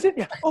administrative assistant?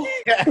 Yeah. Oh.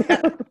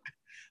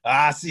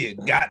 I see a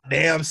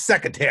goddamn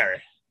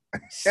secretary.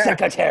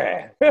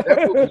 Secretary.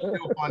 That movie's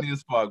still funny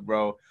as fuck,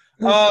 bro.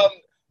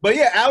 But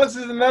yeah, Alex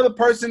is another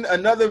person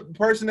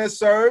that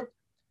served.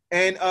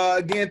 And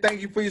again,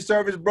 thank you for your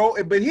service, bro.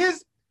 But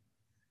here's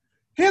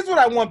what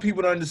I want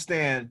people to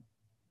understand.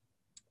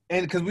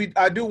 And because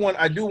I do want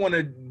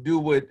to do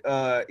what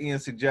Ian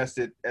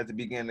suggested at the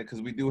beginning,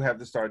 because we do have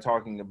to start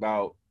talking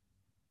about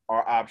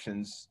our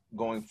options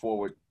going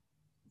forward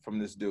from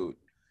this dude.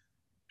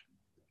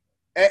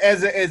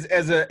 As a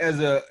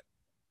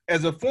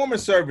former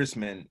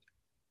serviceman,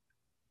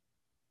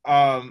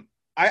 I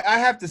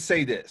have to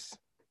say this: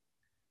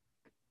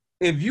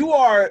 if you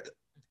are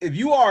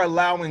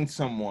allowing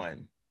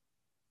someone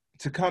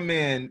to come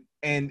in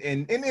and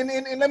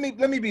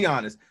let me be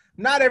honest,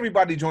 not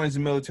everybody joins the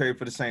military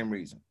for the same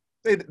reason.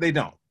 They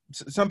don't.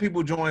 Some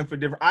people join for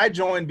different. I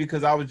joined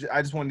because I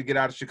just wanted to get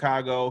out of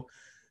Chicago.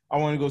 I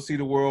wanted to go see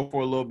the world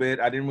for a little bit.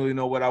 I didn't really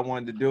know what I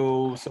wanted to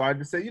do, so I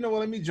just said, you know what,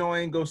 let me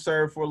join, go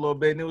serve for a little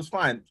bit, and it was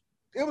fine.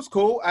 It was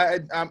cool. I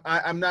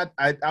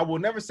will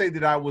never say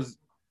that I was.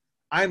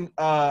 I'm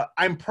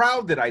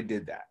proud that I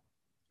did that.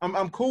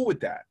 I'm cool with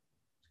that.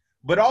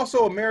 But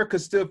also, America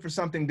stood for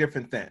something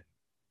different then.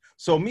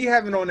 So me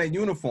having on that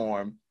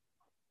uniform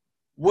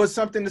was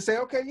something to say,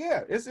 okay,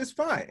 yeah, it's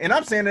fine. And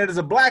I'm saying that as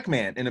a black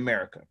man in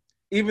America,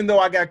 even though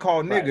I got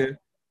called nigger,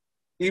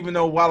 even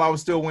though while I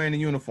was still wearing the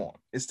uniform,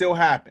 it still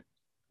happened.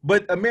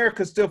 But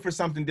America stood for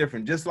something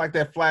different, just like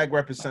that flag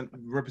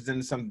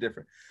represented something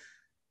different.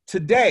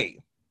 Today,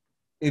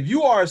 if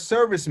you are a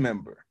service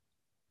member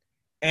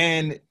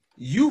and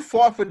you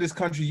fought for this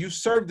country, you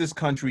served this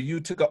country, you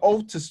took an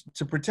oath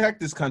to protect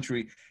this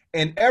country,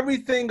 and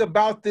everything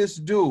about this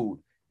dude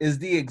is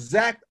the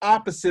exact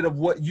opposite of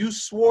what you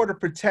swore to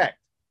protect,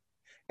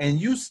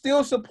 and you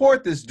still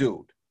support this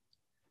dude,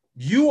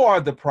 you are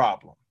the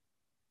problem.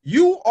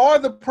 You are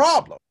the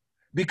problem,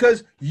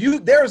 because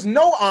there is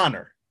no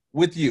honor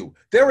with you.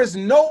 There is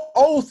no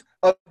oath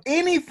of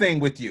anything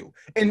with you.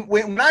 And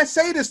when I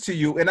say this to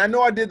you, and I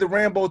know I did the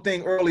Rambo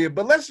thing earlier,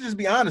 but let's just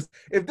be honest.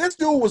 If this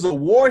dude was a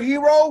war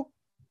hero,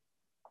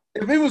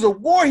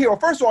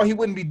 first of all, he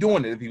wouldn't be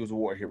doing it if he was a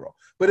war hero.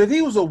 But if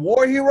he was a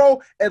war hero,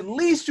 at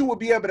least you would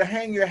be able to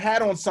hang your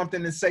hat on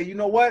something and say, you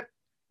know what,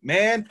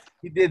 man,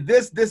 he did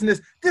this, and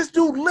this. This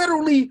dude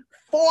literally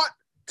fought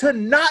to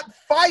not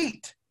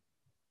fight.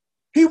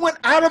 He went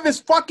out of his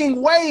fucking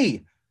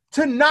way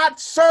to not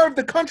serve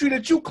the country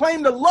that you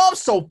claim to love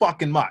so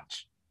fucking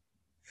much.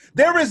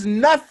 There is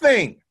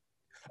nothing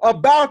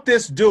about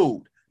this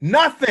dude,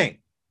 nothing,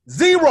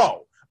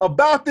 zero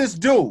about this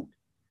dude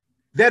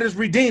that is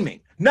redeeming.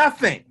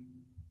 Nothing.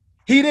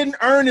 He didn't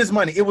earn his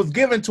money. It was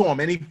given to him,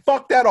 and he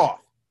fucked that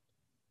off.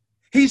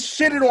 He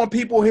shitted on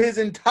people his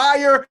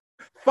entire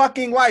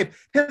fucking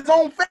life. His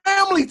own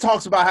family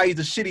talks about how he's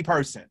a shitty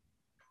person.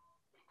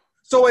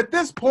 So at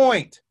this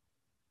point,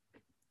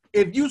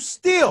 if you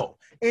still,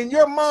 in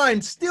your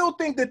mind, still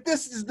think that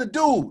this is the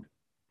dude,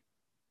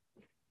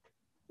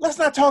 let's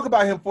not talk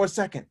about him for a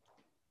second.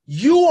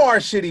 You are a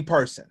shitty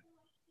person.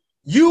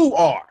 You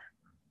are.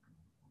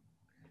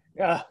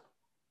 Yeah.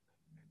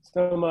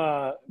 Some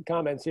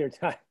comments here.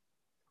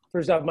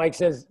 First off, Mike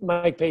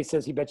Pace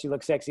says he bet you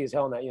look sexy as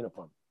hell in that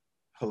uniform.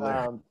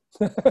 Hilarious.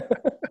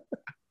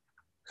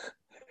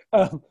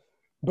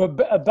 But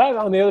back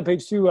on the other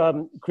page too,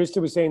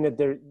 Krista was saying that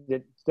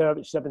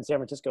she's up in San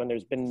Francisco and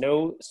there's been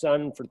no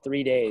sun for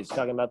 3 days,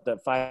 talking about the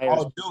fires.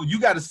 Oh, dude, you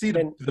got to see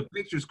the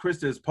pictures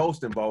Krista is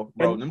posting, bro.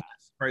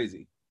 That's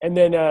crazy. And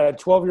then a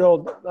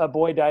 12-year-old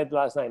boy died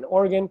last night in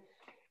Oregon.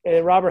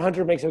 And Robert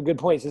Hunter makes a good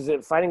point. He says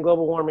that fighting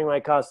global warming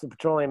might cost the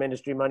petroleum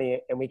industry money,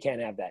 and we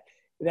can't have that.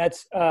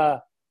 That's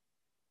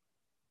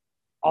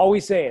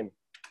always saying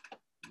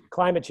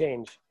climate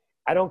change.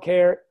 I don't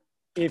care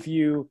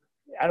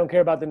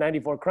about the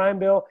 94 crime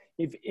bill.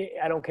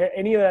 I don't care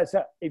any of that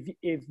stuff.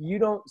 If you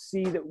don't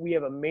see that we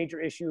have a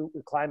major issue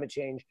with climate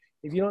change,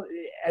 even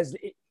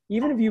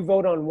if you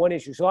vote on one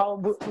issue. So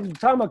we're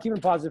talking about keeping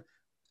positive.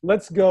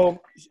 Let's go.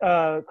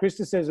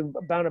 Krista says, I'm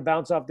bound to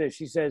bounce off this.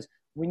 She says,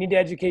 we need to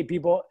educate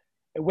people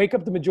and wake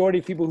up the majority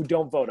of people who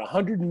don't vote.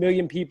 100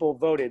 million people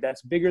voted.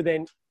 That's bigger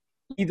than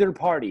either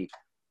party.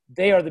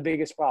 They are the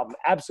biggest problem.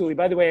 Absolutely.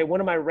 By the way, one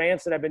of my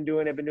rants that I've been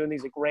doing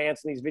these like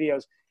rants and these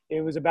videos.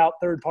 It was about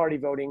third party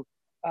voting.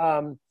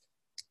 But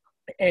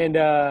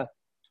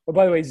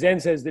by the way, Zen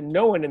says that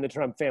no one in the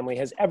Trump family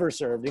has ever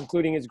served,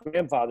 including his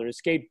grandfather,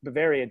 escaped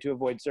Bavaria to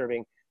avoid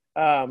serving.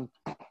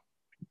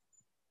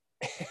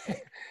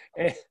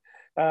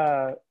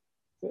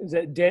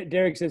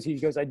 Derek says he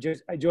goes, I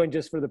joined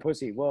just for the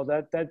pussy. Well,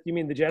 that you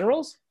mean the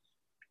generals?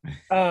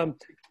 And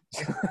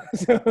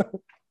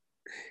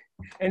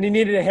he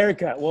needed a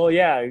haircut. Well,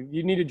 yeah,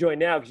 you need to join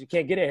now because you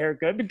can't get a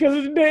haircut because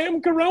of the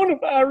damn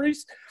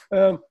coronavirus.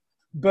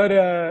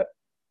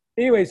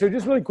 Anyway, so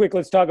just really quick,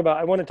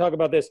 I want to talk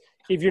about this.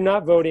 If you're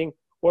not voting,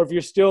 or if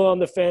you're still on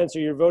the fence, or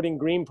you're voting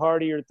Green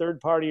Party or third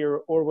party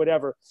or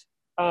whatever,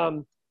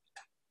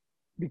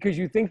 because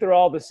you think they're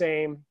all the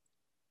same,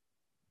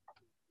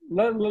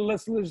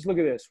 let's just look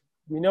at this.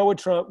 We know what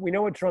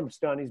Trump's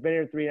done. He's been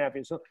here 3.5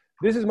 years. So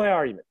this is my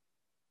argument.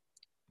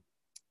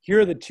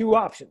 Here are the two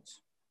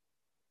options.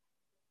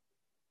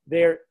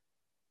 They're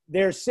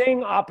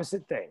saying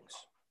opposite things.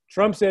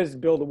 Trump says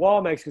build a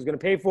wall. Mexico's going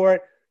to pay for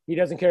it. He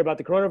doesn't care about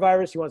the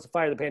coronavirus. He wants to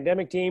fire the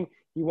pandemic team.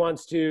 He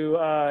wants to,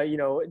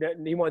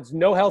 he wants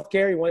no health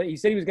care. He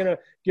said he was going to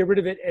get rid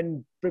of it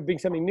and bring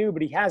something new,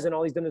 but he hasn't.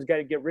 All he's done is got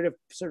to get rid of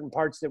certain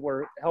parts that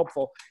were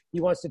helpful. He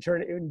wants to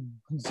turn it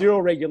zero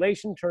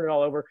regulation, turn it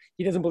all over.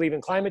 He doesn't believe in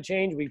climate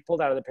change. We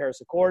pulled out of the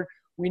Paris Accord.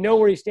 We know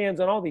where he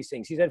stands on all these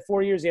things. He's had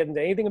 4 years. He hasn't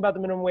done anything about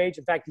the minimum wage.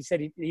 In fact, he said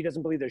he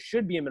doesn't believe there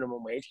should be a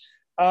minimum wage.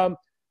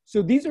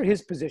 So these are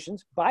his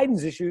positions.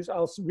 Biden's issues,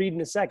 I'll read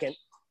in a second.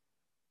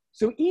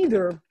 So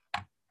either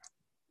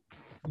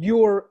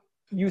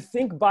you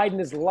think Biden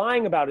is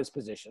lying about his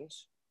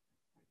positions,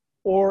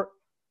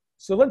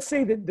 so let's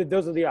say that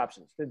those are the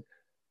options. That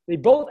they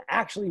both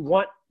actually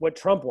want what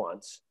Trump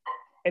wants,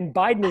 and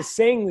Biden is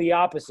saying the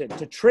opposite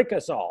to trick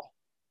us all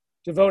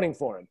to voting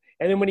for him.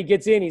 And then when he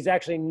gets in, he's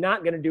actually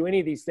not going to do any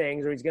of these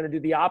things, or he's going to do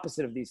the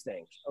opposite of these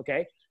things,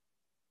 okay?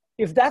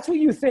 If that's what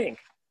you think,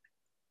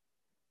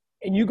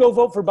 and you go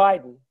vote for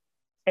Biden,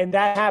 and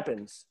that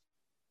happens,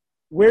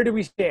 where do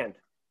we stand?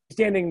 We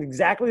stand in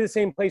exactly the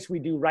same place we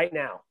do right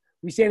now.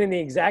 We stand in the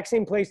exact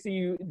same place that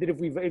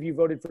if you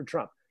voted for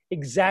Trump.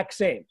 Exact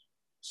same.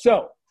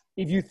 So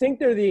if you think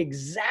they're the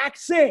exact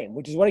same,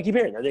 which is what I keep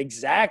hearing, they're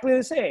exactly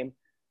the same,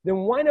 then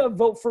why not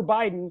vote for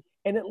Biden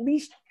and at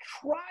least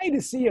try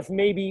to see if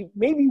maybe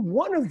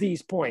one of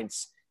these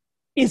points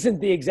isn't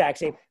the exact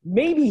same.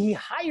 Maybe he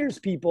hires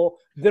people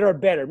that are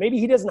better. Maybe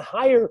he doesn't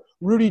hire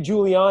Rudy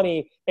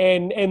Giuliani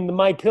and the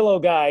My Pillow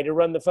guy to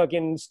run the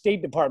fucking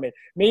State Department.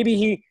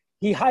 Maybe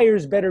he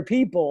hires better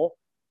people,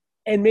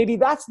 and maybe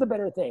that's the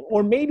better thing.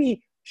 Or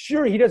maybe,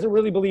 sure, he doesn't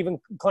really believe in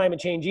climate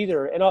change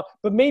either,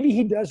 but maybe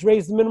he does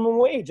raise the minimum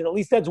wage, and at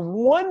least that's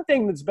one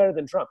thing that's better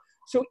than Trump.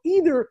 So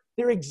either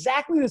they're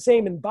exactly the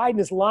same, and Biden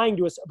is lying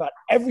to us about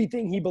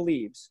everything he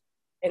believes,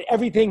 and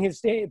everything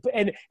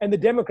and the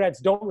Democrats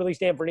don't really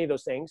stand for any of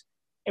those things,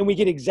 and we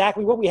get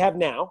exactly what we have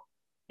now,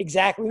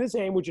 exactly the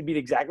same, which would be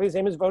exactly the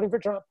same as voting for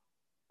Trump,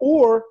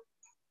 or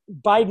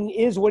Biden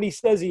is what he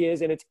says he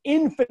is, and it's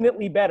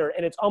infinitely better,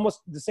 and it's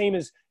almost the same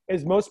as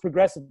most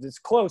progressives. It's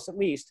close, at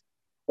least,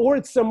 or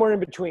it's somewhere in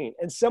between,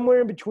 and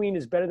somewhere in between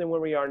is better than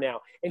where we are now.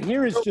 And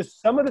here is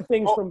just some of the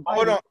things from Biden.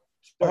 Hold on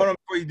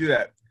before you do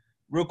that,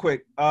 real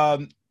quick.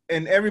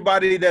 And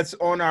everybody that's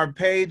on our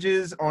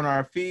pages, on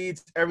our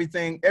feeds,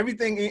 everything.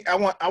 I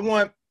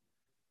want,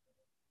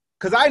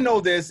 because I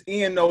know this,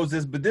 Ian knows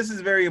this, but this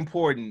is very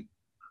important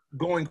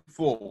going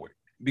forward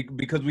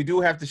because we do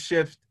have to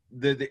shift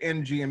the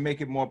energy and make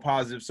it more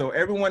positive. So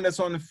everyone that's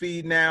on the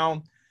feed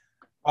now,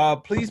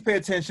 please pay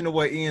attention to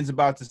what Ian's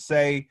about to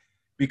say,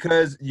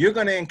 because you're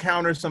going to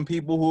encounter some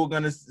people who are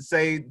going to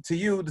say to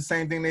you the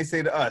same thing they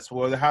say to us,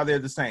 or how they're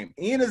the same.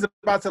 Ian is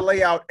about to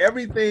lay out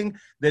everything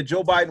that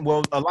Joe Biden,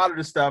 well, a lot of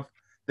the stuff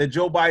that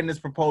Joe Biden is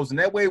proposing.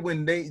 That way,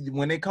 when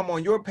they come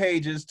on your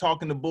pages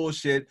talking the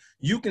bullshit,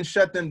 you can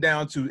shut them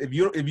down too. If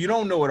you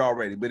don't know it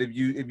already, but if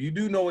you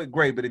do know it,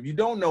 great. But if you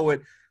don't know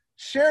it,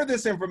 share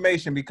this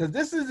information, because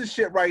this is the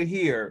shit right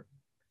here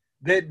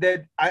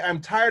that I'm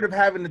tired of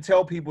having to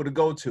tell people to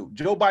go to.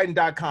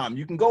 JoeBiden.com.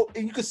 You can go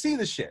and you can see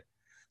the shit.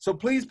 So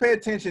please pay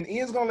attention.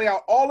 Ian's gonna lay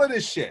out all of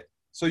this shit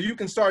so you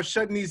can start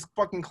shutting these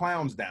fucking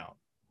clowns down.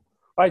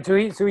 All right. So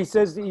he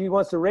says that he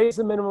wants to raise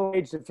the minimum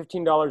wage to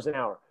 $15 an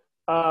hour.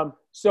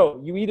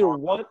 So you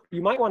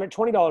might want it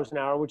 $20 an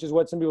hour, which is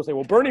what some people say.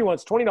 Well, Bernie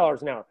wants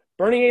 $20 an hour.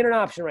 Bernie ain't an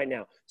option right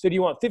now. So do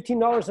you want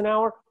 $15 an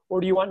hour,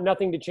 or do you want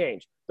nothing to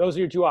change? Those are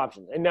your two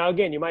options. And now,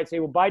 again, you might say,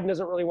 well, Biden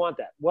doesn't really want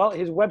that. Well,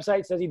 his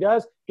website says he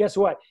does. Guess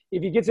what?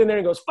 If he gets in there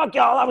and goes, fuck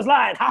y'all, I was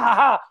lying, ha, ha,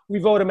 ha, we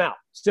vote him out.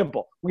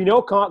 Simple. We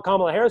know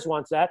Kamala Harris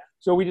wants that,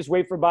 so we just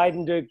wait for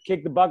Biden to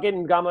kick the bucket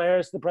and Kamala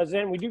Harris the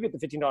president, and we do get the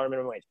 $15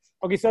 minimum wage.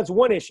 Okay, so that's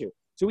one issue.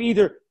 So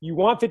either you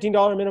want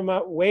 $15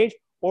 minimum wage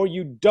or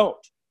you don't.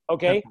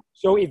 Okay,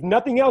 so if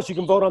nothing else, you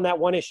can vote on that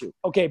one issue.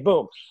 Okay,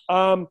 boom.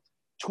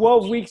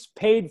 12 weeks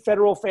paid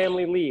federal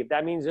family leave.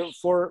 That means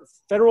for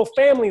federal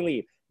family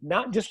leave,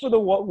 not just for the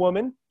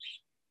woman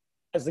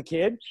as the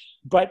kid,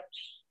 but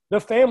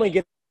the family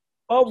gets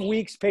 12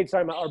 weeks paid.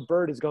 Sorry, our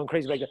bird is going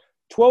crazy back there.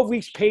 12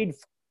 weeks paid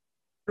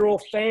federal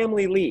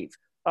family leave.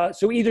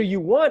 So either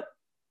you want,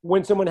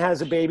 when someone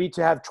has a baby,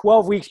 to have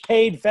 12 weeks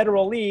paid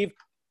federal leave,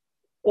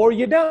 or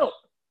you don't.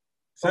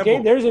 Simple.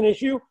 Okay, there's an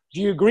issue. Do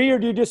you agree or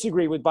do you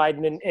disagree with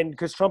Biden? And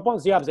because Trump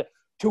wants the opposite.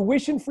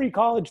 Tuition-free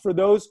college for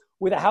those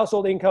with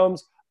household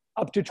incomes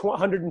up to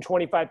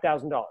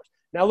 $125,000.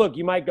 Now, look,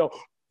 you might go,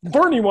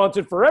 Bernie wants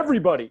it for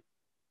everybody.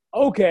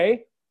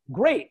 Okay,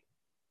 great.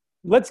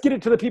 Let's get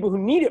it to the people who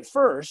need it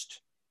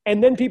first,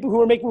 and then people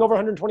who are making over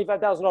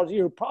 $125,000 a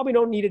year who probably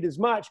don't need it as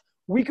much,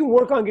 we can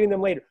work on getting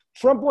them later.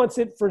 Trump wants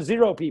it for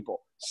zero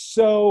people.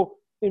 So,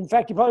 in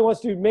fact, he probably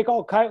wants to make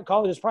all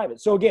colleges private.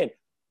 So, again,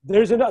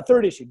 there's a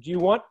third issue. Do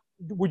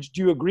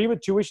you agree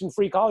with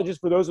tuition-free colleges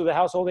for those with the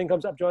household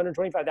incomes up to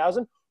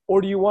 $125,000,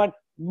 or do you want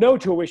no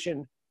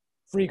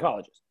tuition-free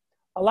colleges?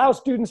 Allow All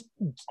three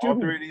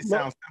of these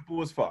sound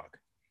simple as fuck.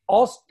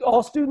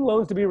 All student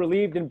loans to be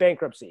relieved in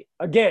bankruptcy.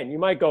 Again, you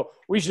might go,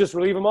 we should just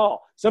relieve them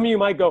all. Some of you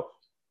might go,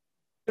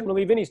 shouldn't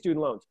relieve any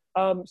student loans.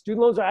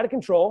 Student loans are out of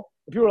control.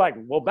 If you were like,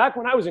 well, back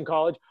when I was in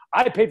college,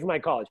 I paid for my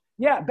college.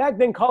 Yeah, back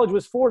then college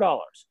was $4.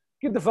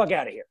 Get the fuck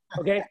out of here,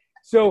 okay?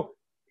 So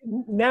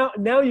now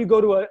you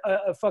go to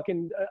a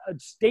fucking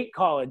state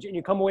college and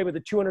you come away with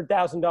a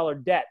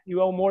 $200,000 debt.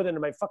 You owe more than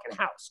my fucking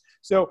house.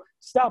 So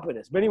stop with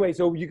this. But anyway,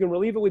 so you can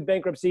relieve it with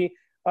bankruptcy.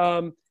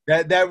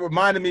 That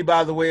reminded me,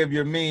 by the way, of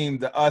your meme,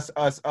 the us,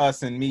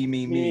 and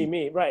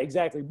me. Right,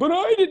 exactly. But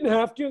I didn't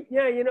have to.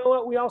 Yeah, you know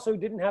what? We also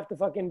didn't have to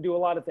fucking do a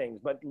lot of things,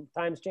 but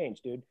times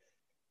change, dude.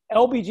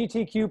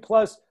 LGBTQ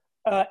plus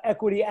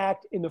Equity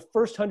Act in the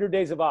first 100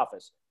 days of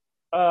office.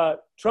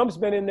 Trump's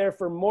been in there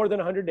for more than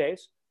 100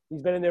 days.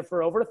 He's been in there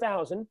for over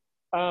 1,000.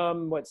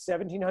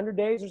 1,700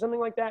 days or something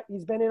like that.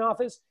 He's been in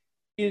office.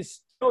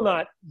 He's still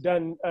not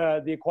done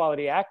the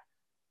Equality Act.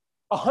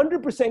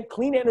 100%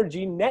 clean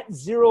energy, net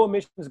zero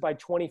emissions by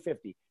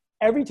 2050.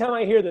 Every time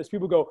I hear this,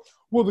 people go,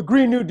 well, the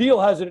Green New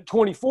Deal has it at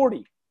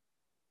 2040.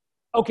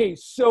 Okay,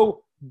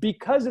 so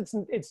because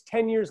it's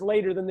 10 years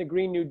later than the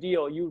Green New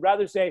Deal, you'd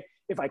rather say,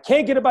 if I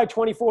can't get it by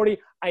 2040,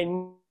 I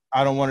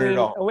don't want it at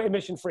all.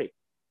 Emission free.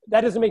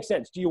 That doesn't make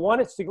sense. Do you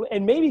want it to,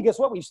 and maybe guess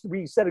what?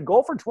 We set a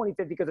goal for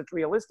 2050 because it's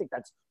realistic.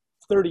 That's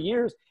 30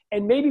 years.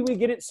 And maybe we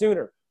get it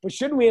sooner. But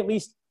shouldn't we at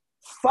least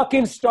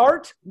fucking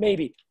start?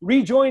 Maybe.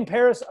 Rejoin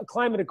Paris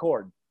Climate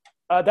Accord.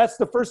 That's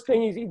the first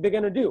thing they're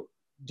going to do.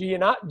 Do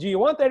you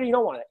want that or you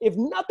don't want it? If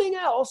nothing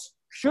else,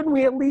 shouldn't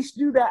we at least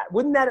do that?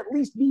 Wouldn't that at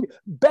least be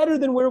better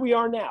than where we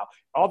are now?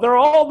 Oh, they're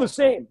all the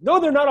same. No,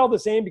 they're not all the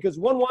same because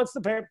one wants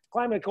the Paris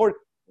Climate Accord,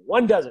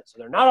 one doesn't. So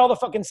they're not all the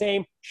fucking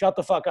same. Shut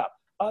the fuck up.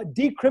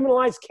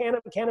 Decriminalize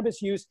cannabis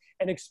use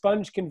and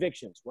expunge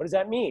convictions. What does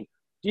that mean?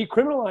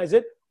 Decriminalize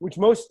it, which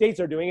most states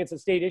are doing. It's a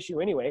state issue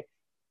anyway.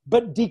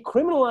 But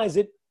decriminalize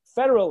it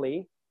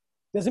federally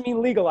doesn't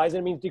mean legalize it.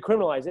 It means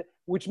decriminalize it,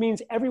 which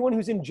means everyone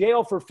who's in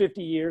jail for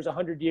 50 years,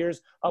 100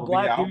 years, a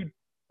black dude,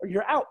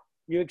 you're out.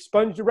 You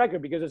expunge your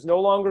record because it's no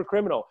longer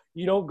criminal.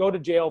 You don't go to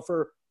jail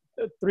for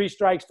 3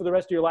 strikes for the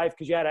rest of your life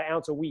because you had an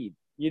ounce of weed.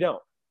 You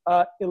don't.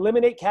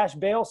 Eliminate cash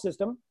bail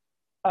system.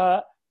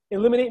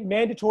 Eliminate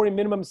mandatory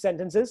minimum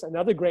sentences.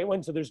 Another great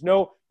one. So there's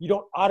no, you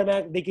don't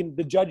automatically,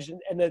 the judge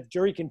and the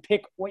jury can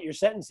pick what your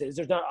sentence is.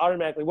 There's not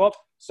automatically, well,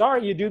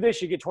 sorry, you do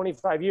this, you get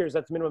 25 years.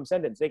 That's minimum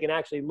sentence. They can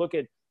actually look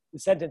at the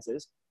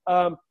sentences.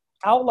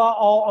 Outlaw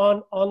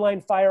all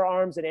online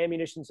firearms and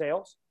ammunition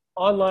sales.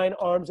 Online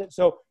arms.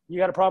 So you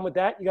got a problem with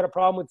that? You got a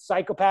problem with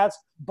psychopaths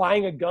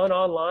buying a gun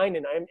online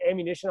and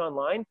ammunition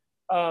online?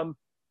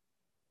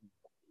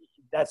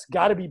 That's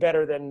got to be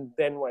better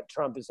than what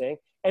Trump is saying.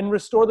 And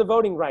restore the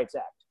Voting Rights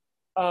Act.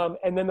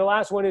 And then the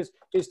last one is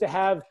to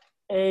have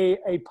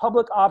a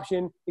public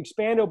option,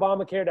 expand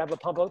Obamacare to have a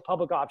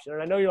public option.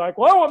 And I know you're like,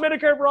 well, I want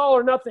Medicare for all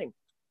or nothing.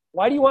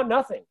 Why do you want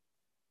nothing?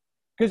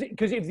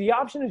 Because if the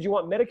option is you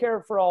want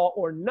Medicare for all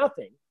or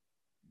nothing,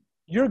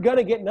 you're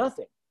gonna get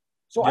nothing.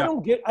 So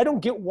yeah. I don't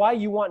get why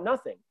you want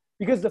nothing.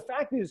 Because the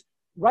fact is,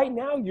 right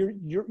now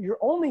you're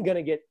only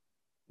gonna get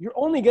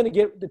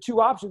the 2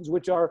 options,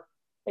 which are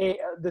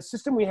the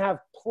system we have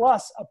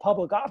plus a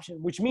public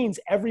option, which means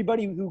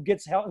everybody who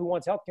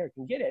wants healthcare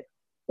can get it,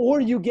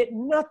 or you get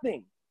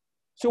nothing.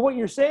 So what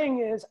you're saying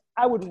is,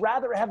 I would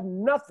rather have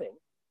nothing,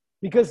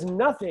 because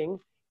nothing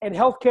and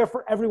healthcare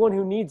for everyone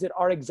who needs it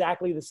are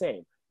exactly the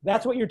same.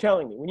 That's what you're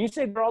telling me. When you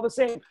say they're all the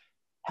same,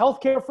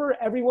 healthcare for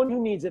everyone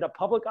who needs it, a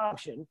public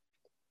option,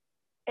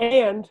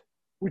 and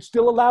which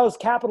still allows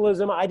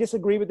capitalism. I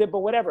disagree with it, but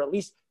whatever. At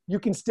least you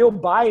can still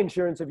buy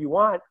insurance if you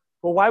want.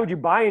 But why would you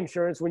buy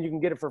insurance when you can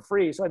get it for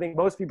free? So I think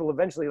most people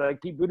eventually,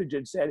 like Pete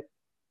Buttigieg said,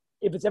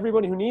 if it's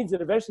everybody who needs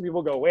it, eventually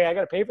people go, wait, I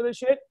got to pay for this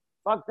shit?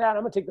 Fuck that.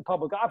 I'm going to take the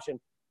public option.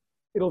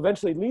 It'll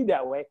eventually lead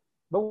that way.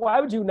 But why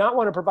would you not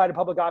want to provide a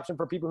public option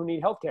for people who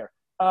need healthcare?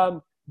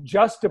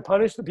 Just to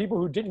punish the people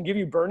who didn't give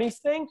you Bernie's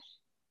thing?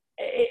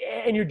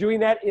 And you're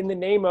doing that in the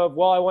name of,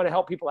 well, I want to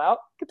help people out?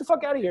 Get the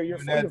fuck out of here. You're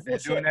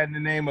doing that in the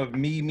name of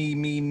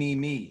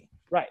me.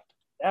 Right.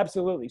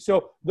 Absolutely.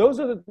 So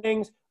those are the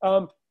things.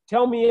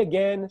 Tell me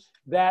again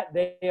that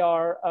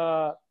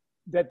they're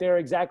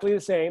exactly the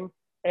same.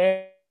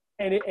 And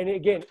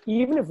again,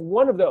 even if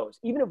one of those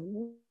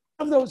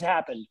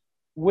happened,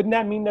 wouldn't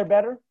that mean they're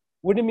better?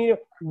 Wouldn't it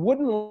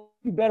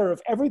be better if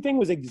everything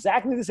was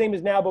exactly the same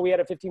as now, but we had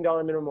a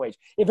 $15 minimum wage?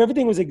 If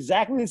everything was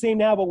exactly the same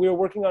now, but we were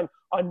working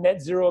on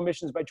net zero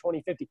emissions by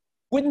 2050,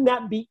 wouldn't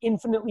that be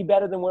infinitely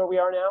better than where we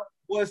are now?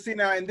 Well, see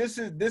now, and this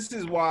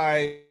is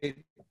why.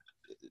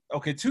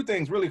 Okay, 2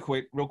 things real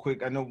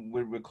quick. I know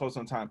we're close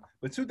on time,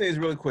 but 2 things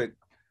really quick.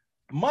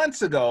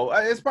 Months ago,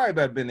 it's probably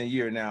about been a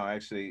year now,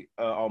 actually,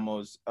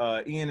 almost.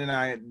 Ian and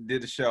I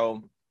did a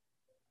show.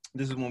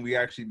 This is when we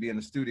actually be in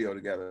the studio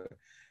together.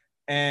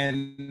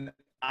 And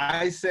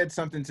I said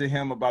something to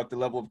him about the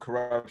level of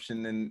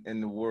corruption in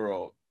the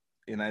world.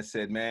 And I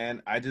said,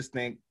 man, I just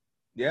think,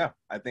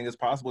 I think it's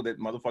possible that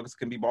motherfuckers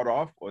can be bought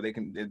off, or they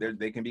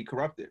can be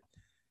corrupted.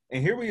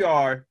 And here we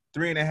are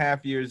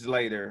 3.5 years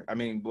later,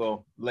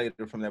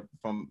 later from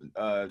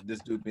this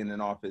dude being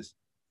in office,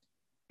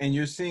 and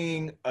you're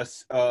seeing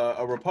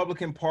a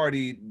Republican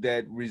Party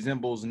that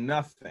resembles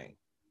nothing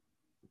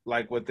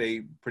like what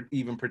they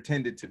even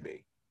pretended to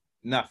be.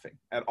 Nothing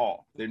at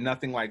all. They're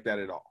nothing like that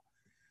at all.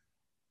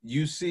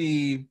 You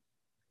see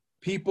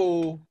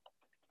people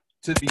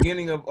to the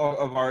beginning of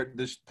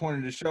this point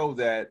of the show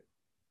that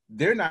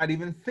they're not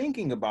even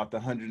thinking about the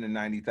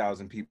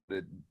 190,000 people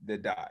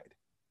that died.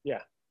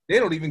 Yeah. They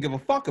don't even give a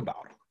fuck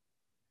about them.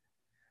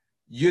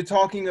 You're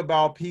talking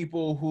about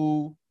people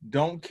who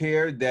don't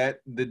care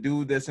that the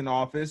dude that's in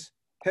office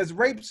has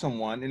raped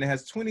someone and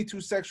has 22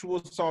 sexual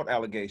assault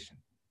allegations.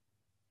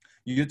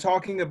 You're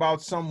talking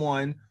about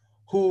someone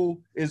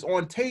who is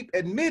on tape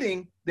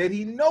admitting that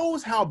he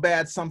knows how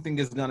bad something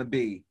is going to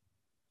be,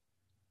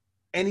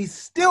 and he's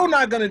still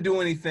not going to do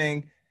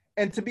anything.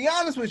 And to be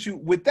honest with you,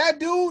 with that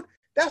dude,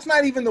 that's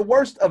not even the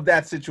worst of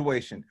that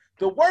situation.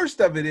 The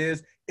worst of it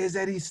is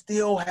that he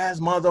still has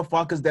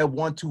motherfuckers that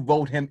want to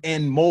vote him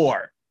in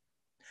more.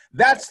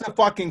 That's the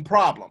fucking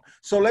problem.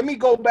 So let me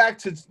go back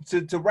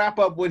to wrap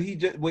up what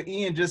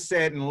Ian just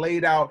said and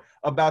laid out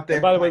about that.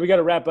 And by the way, we got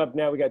to wrap up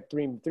now. We got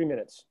three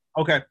minutes.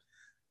 Okay.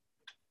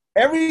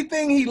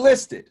 Everything he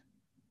listed,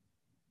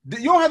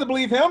 you don't have to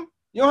believe him.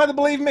 You don't have to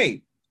believe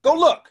me. Go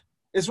look.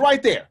 It's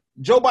right there.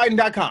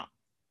 JoeBiden.com.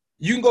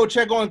 You can go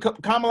check on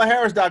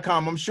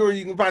KamalaHarris.com. I'm sure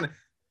you can find it.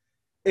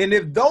 And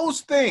if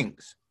those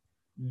things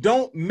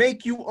don't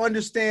make you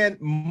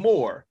understand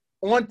more,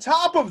 on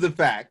top of the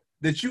fact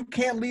that you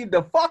can't leave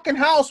the fucking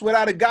house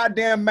without a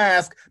goddamn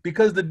mask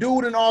because the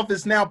dude in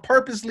office now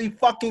purposely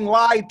fucking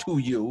lied to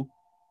you,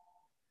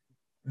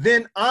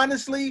 then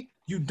honestly,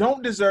 you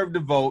don't deserve to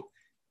vote.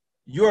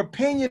 Your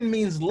opinion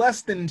means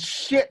less than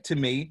shit to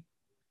me,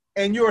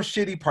 and you're a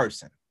shitty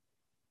person.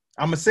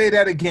 I'm going to say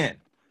that again.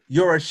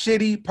 You're a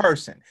shitty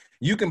person.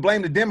 You can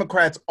blame the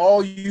Democrats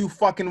all you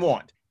fucking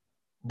want,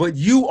 but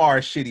you are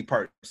a shitty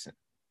person.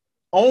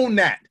 Own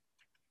that.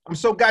 I'm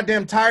so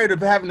goddamn tired of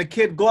having the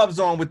kid gloves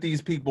on with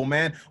these people,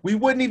 man. We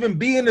wouldn't even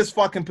be in this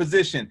fucking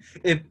position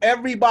if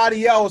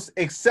everybody else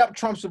except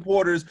Trump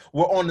supporters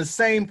were on the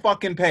same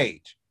fucking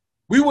page.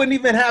 We wouldn't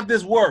even have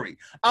this worry.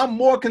 I'm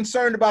more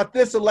concerned about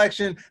this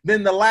election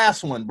than the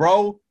last one,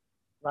 bro.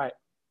 Right.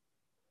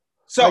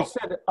 So I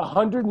said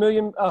 100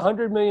 million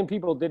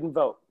people didn't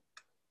vote.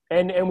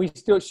 And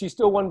she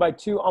still won by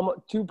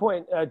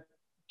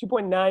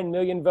 2.9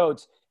 million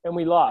votes, and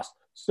we lost.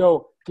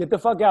 So get the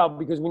fuck out,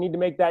 because we need to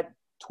make that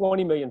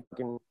 20 million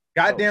fucking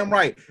goddamn votes.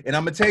 right. And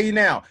I'm gonna tell you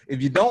now,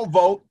 if you don't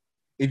vote,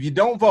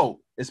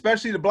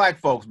 especially the black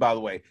folks, by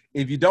the way,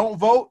 if you don't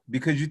vote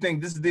because you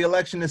think this is the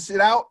election to sit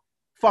out,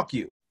 fuck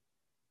you.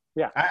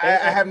 Yeah.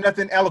 I have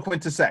nothing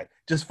eloquent to say.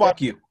 Just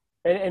fuck you.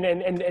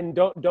 And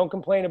don't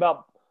complain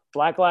about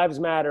Black Lives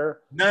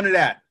Matter. None of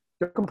that.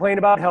 Don't complain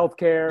about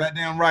healthcare.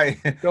 Goddamn right.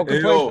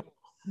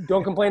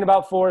 Don't complain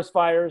about forest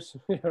fires.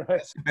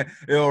 Right?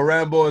 Yo,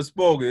 Rambo has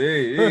spoken.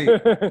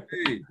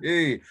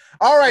 Hey.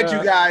 All right,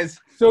 you guys.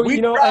 So,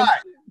 and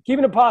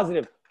keeping it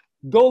positive,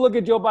 go look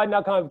at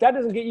JoeBiden.com. If that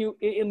doesn't get you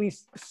at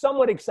least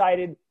somewhat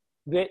excited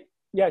that,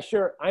 yeah,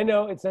 sure, I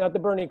know it's not the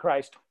Bernie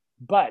Christ,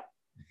 but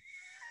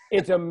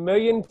it's a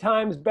million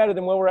times better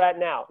than where we're at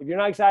now. If you're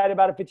not excited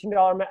about a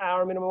 $15 an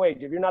hour minimum wage,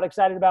 if you're not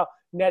excited about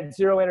net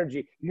zero energy,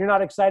 if you're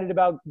not excited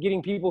about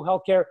getting people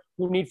healthcare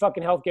who need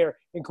fucking healthcare,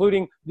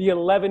 including the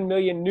 11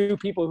 million new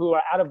people who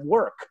are out of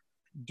work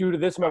due to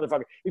this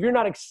motherfucker. If you're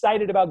not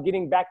excited about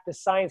getting back to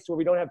science where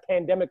we don't have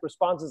pandemic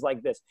responses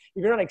like this,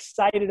 if you're not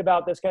excited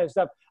about this kind of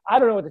stuff, I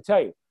don't know what to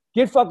tell you.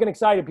 Get fucking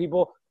excited,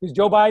 people, because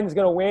Joe Biden's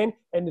going to win,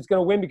 and it's going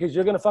to win because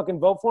you're going to fucking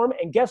vote for him.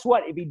 And guess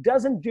what? If he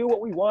doesn't do what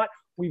we want,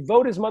 we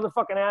vote his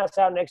motherfucking ass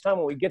out next time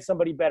when we get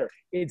somebody better.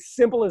 It's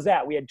simple as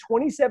that. We had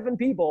 27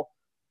 people,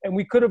 and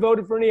we could have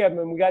voted for any of them,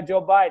 and we got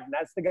Joe Biden.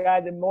 That's the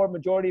guy the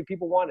majority of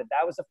people wanted.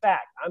 That was a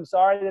fact. I'm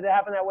sorry that it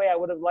happened that way. I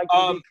would have liked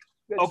to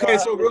be. Okay,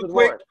 so real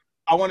quick,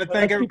 I want to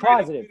thank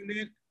everybody that tuned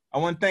in. I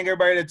want to thank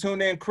everybody that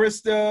tuned in.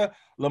 Krista,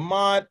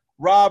 Lamont,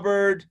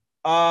 Robert,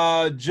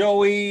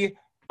 Joey.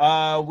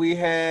 We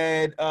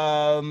had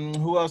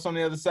who else on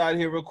the other side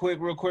here? Real quick.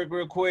 We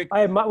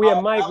had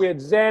Mike. We had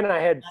Zen. I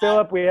had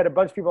Philip. We had a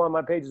bunch of people on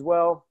my page as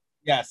well.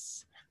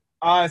 Yes.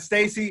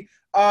 Stacy.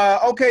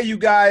 Okay, you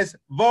guys,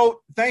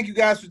 vote. Thank you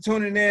guys for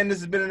tuning in. This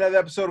has been another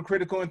episode of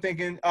Critical and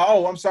Thinking.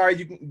 I'm sorry.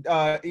 You can,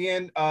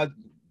 Ian.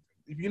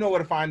 You know where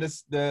to find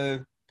us.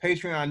 The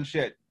Patreon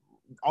shit.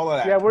 All of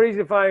that. Yeah, we're easy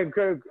to find.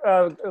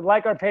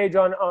 Like our page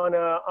on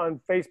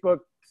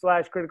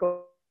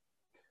Facebook/Critical.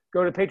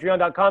 Go to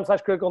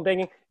patreon.com/critical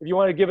thinking. If you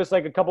want to give us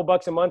like a couple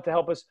bucks a month to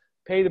help us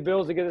pay the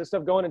bills to get this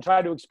stuff going and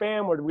try to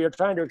expand, we are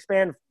trying to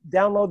expand,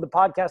 download the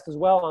podcast as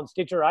well on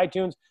Stitcher,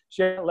 iTunes,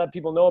 share it, let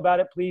people know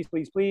about it, please.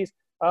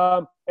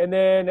 And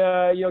then,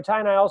 Ty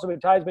and I also,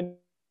 Ty's been,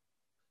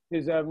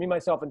 me,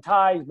 myself, and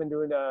Ty, he's been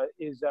doing, the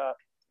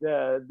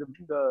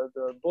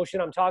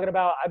bullshit I'm talking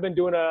about. I've been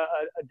doing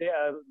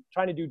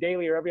trying to do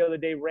daily or every other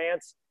day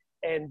rants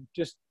and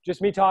just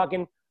me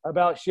talking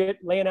about shit,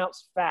 laying out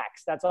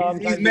facts. That's all.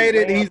 He's made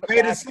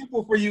it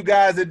simple for you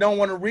guys that don't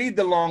want to read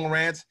the long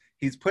rants.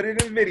 He's put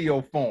it in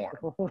video form.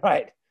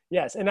 Right.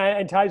 Yes.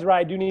 And Ty's right.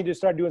 I do need to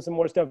start doing some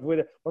more stuff with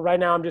it. But right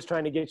now I'm just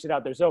trying to get shit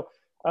out there. So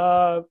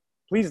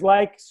please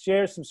like,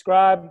 share,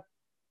 subscribe.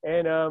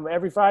 And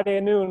every Friday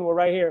at noon, we're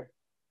right here.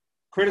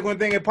 Critical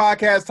Thinking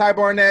Podcast, Ty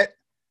Barnett.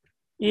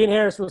 Ian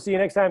Harris. We'll see you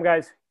next time,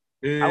 guys.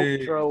 Hey.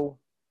 Outro.